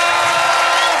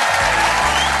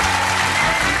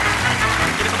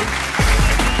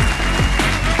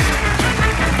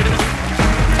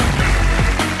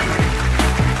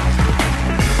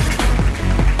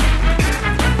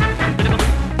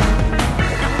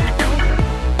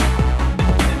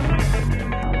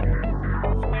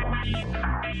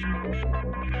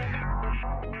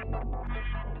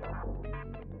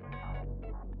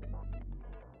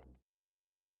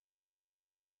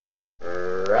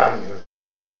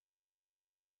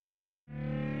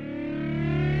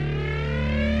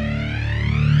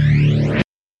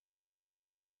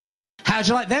 How'd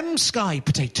you like them sky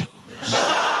potatoes?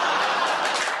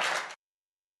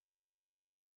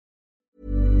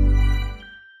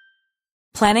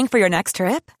 Planning for your next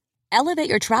trip? Elevate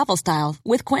your travel style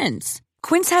with Quince.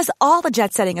 Quince has all the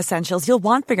jet-setting essentials you'll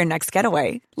want for your next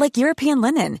getaway, like European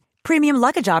linen, premium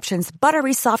luggage options,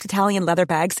 buttery soft Italian leather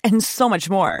bags, and so much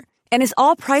more. And is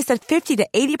all priced at 50 to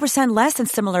 80% less than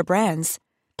similar brands.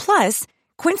 Plus,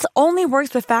 Quince only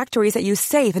works with factories that use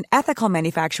safe and ethical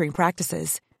manufacturing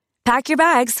practices. Pack your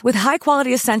bags with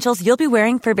high-quality essentials you'll be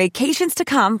wearing for vacations to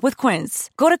come with Quince.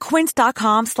 Go to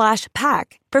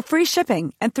quince.com/pack for free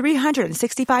shipping and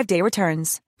 365-day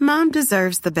returns. Mom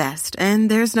deserves the best, and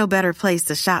there's no better place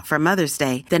to shop for Mother's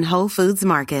Day than Whole Foods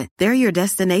Market. They're your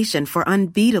destination for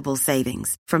unbeatable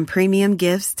savings, from premium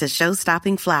gifts to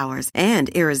show-stopping flowers and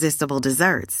irresistible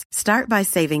desserts. Start by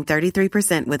saving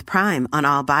 33% with Prime on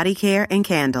all body care and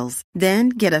candles. Then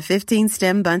get a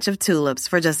 15-stem bunch of tulips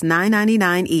for just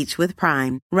 $9.99 each with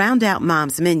Prime. Round out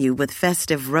Mom's menu with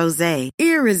festive rosé,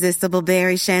 irresistible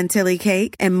berry chantilly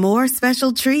cake, and more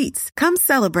special treats. Come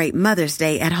celebrate Mother's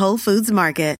Day at Whole Foods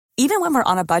Market. Even when we're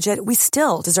on a budget, we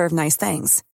still deserve nice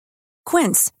things.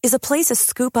 Quince is a place to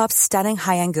scoop up stunning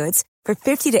high-end goods for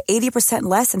 50 to 80%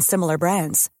 less than similar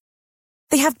brands.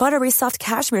 They have buttery soft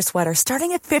cashmere sweaters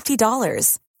starting at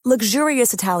 $50,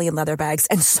 luxurious Italian leather bags,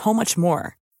 and so much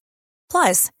more.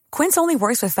 Plus, Quince only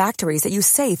works with factories that use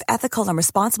safe, ethical, and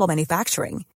responsible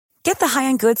manufacturing. Get the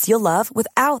high-end goods you'll love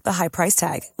without the high price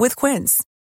tag with Quince.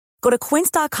 Go to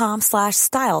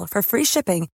quince.com/style for free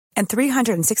shipping and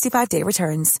 365-day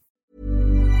returns.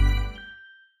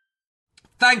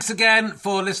 Thanks again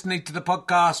for listening to the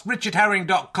podcast.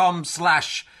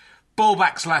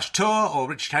 richardherring.com/ballback/tour or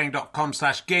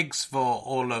richardherring.com/gigs for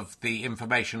all of the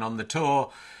information on the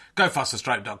tour.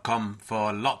 GoFasterStroke.com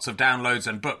for lots of downloads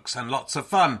and books and lots of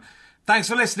fun. Thanks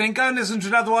for listening. Go and listen to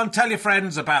another one. Tell your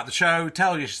friends about the show.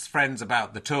 Tell your friends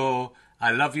about the tour.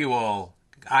 I love you all.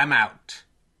 I'm out.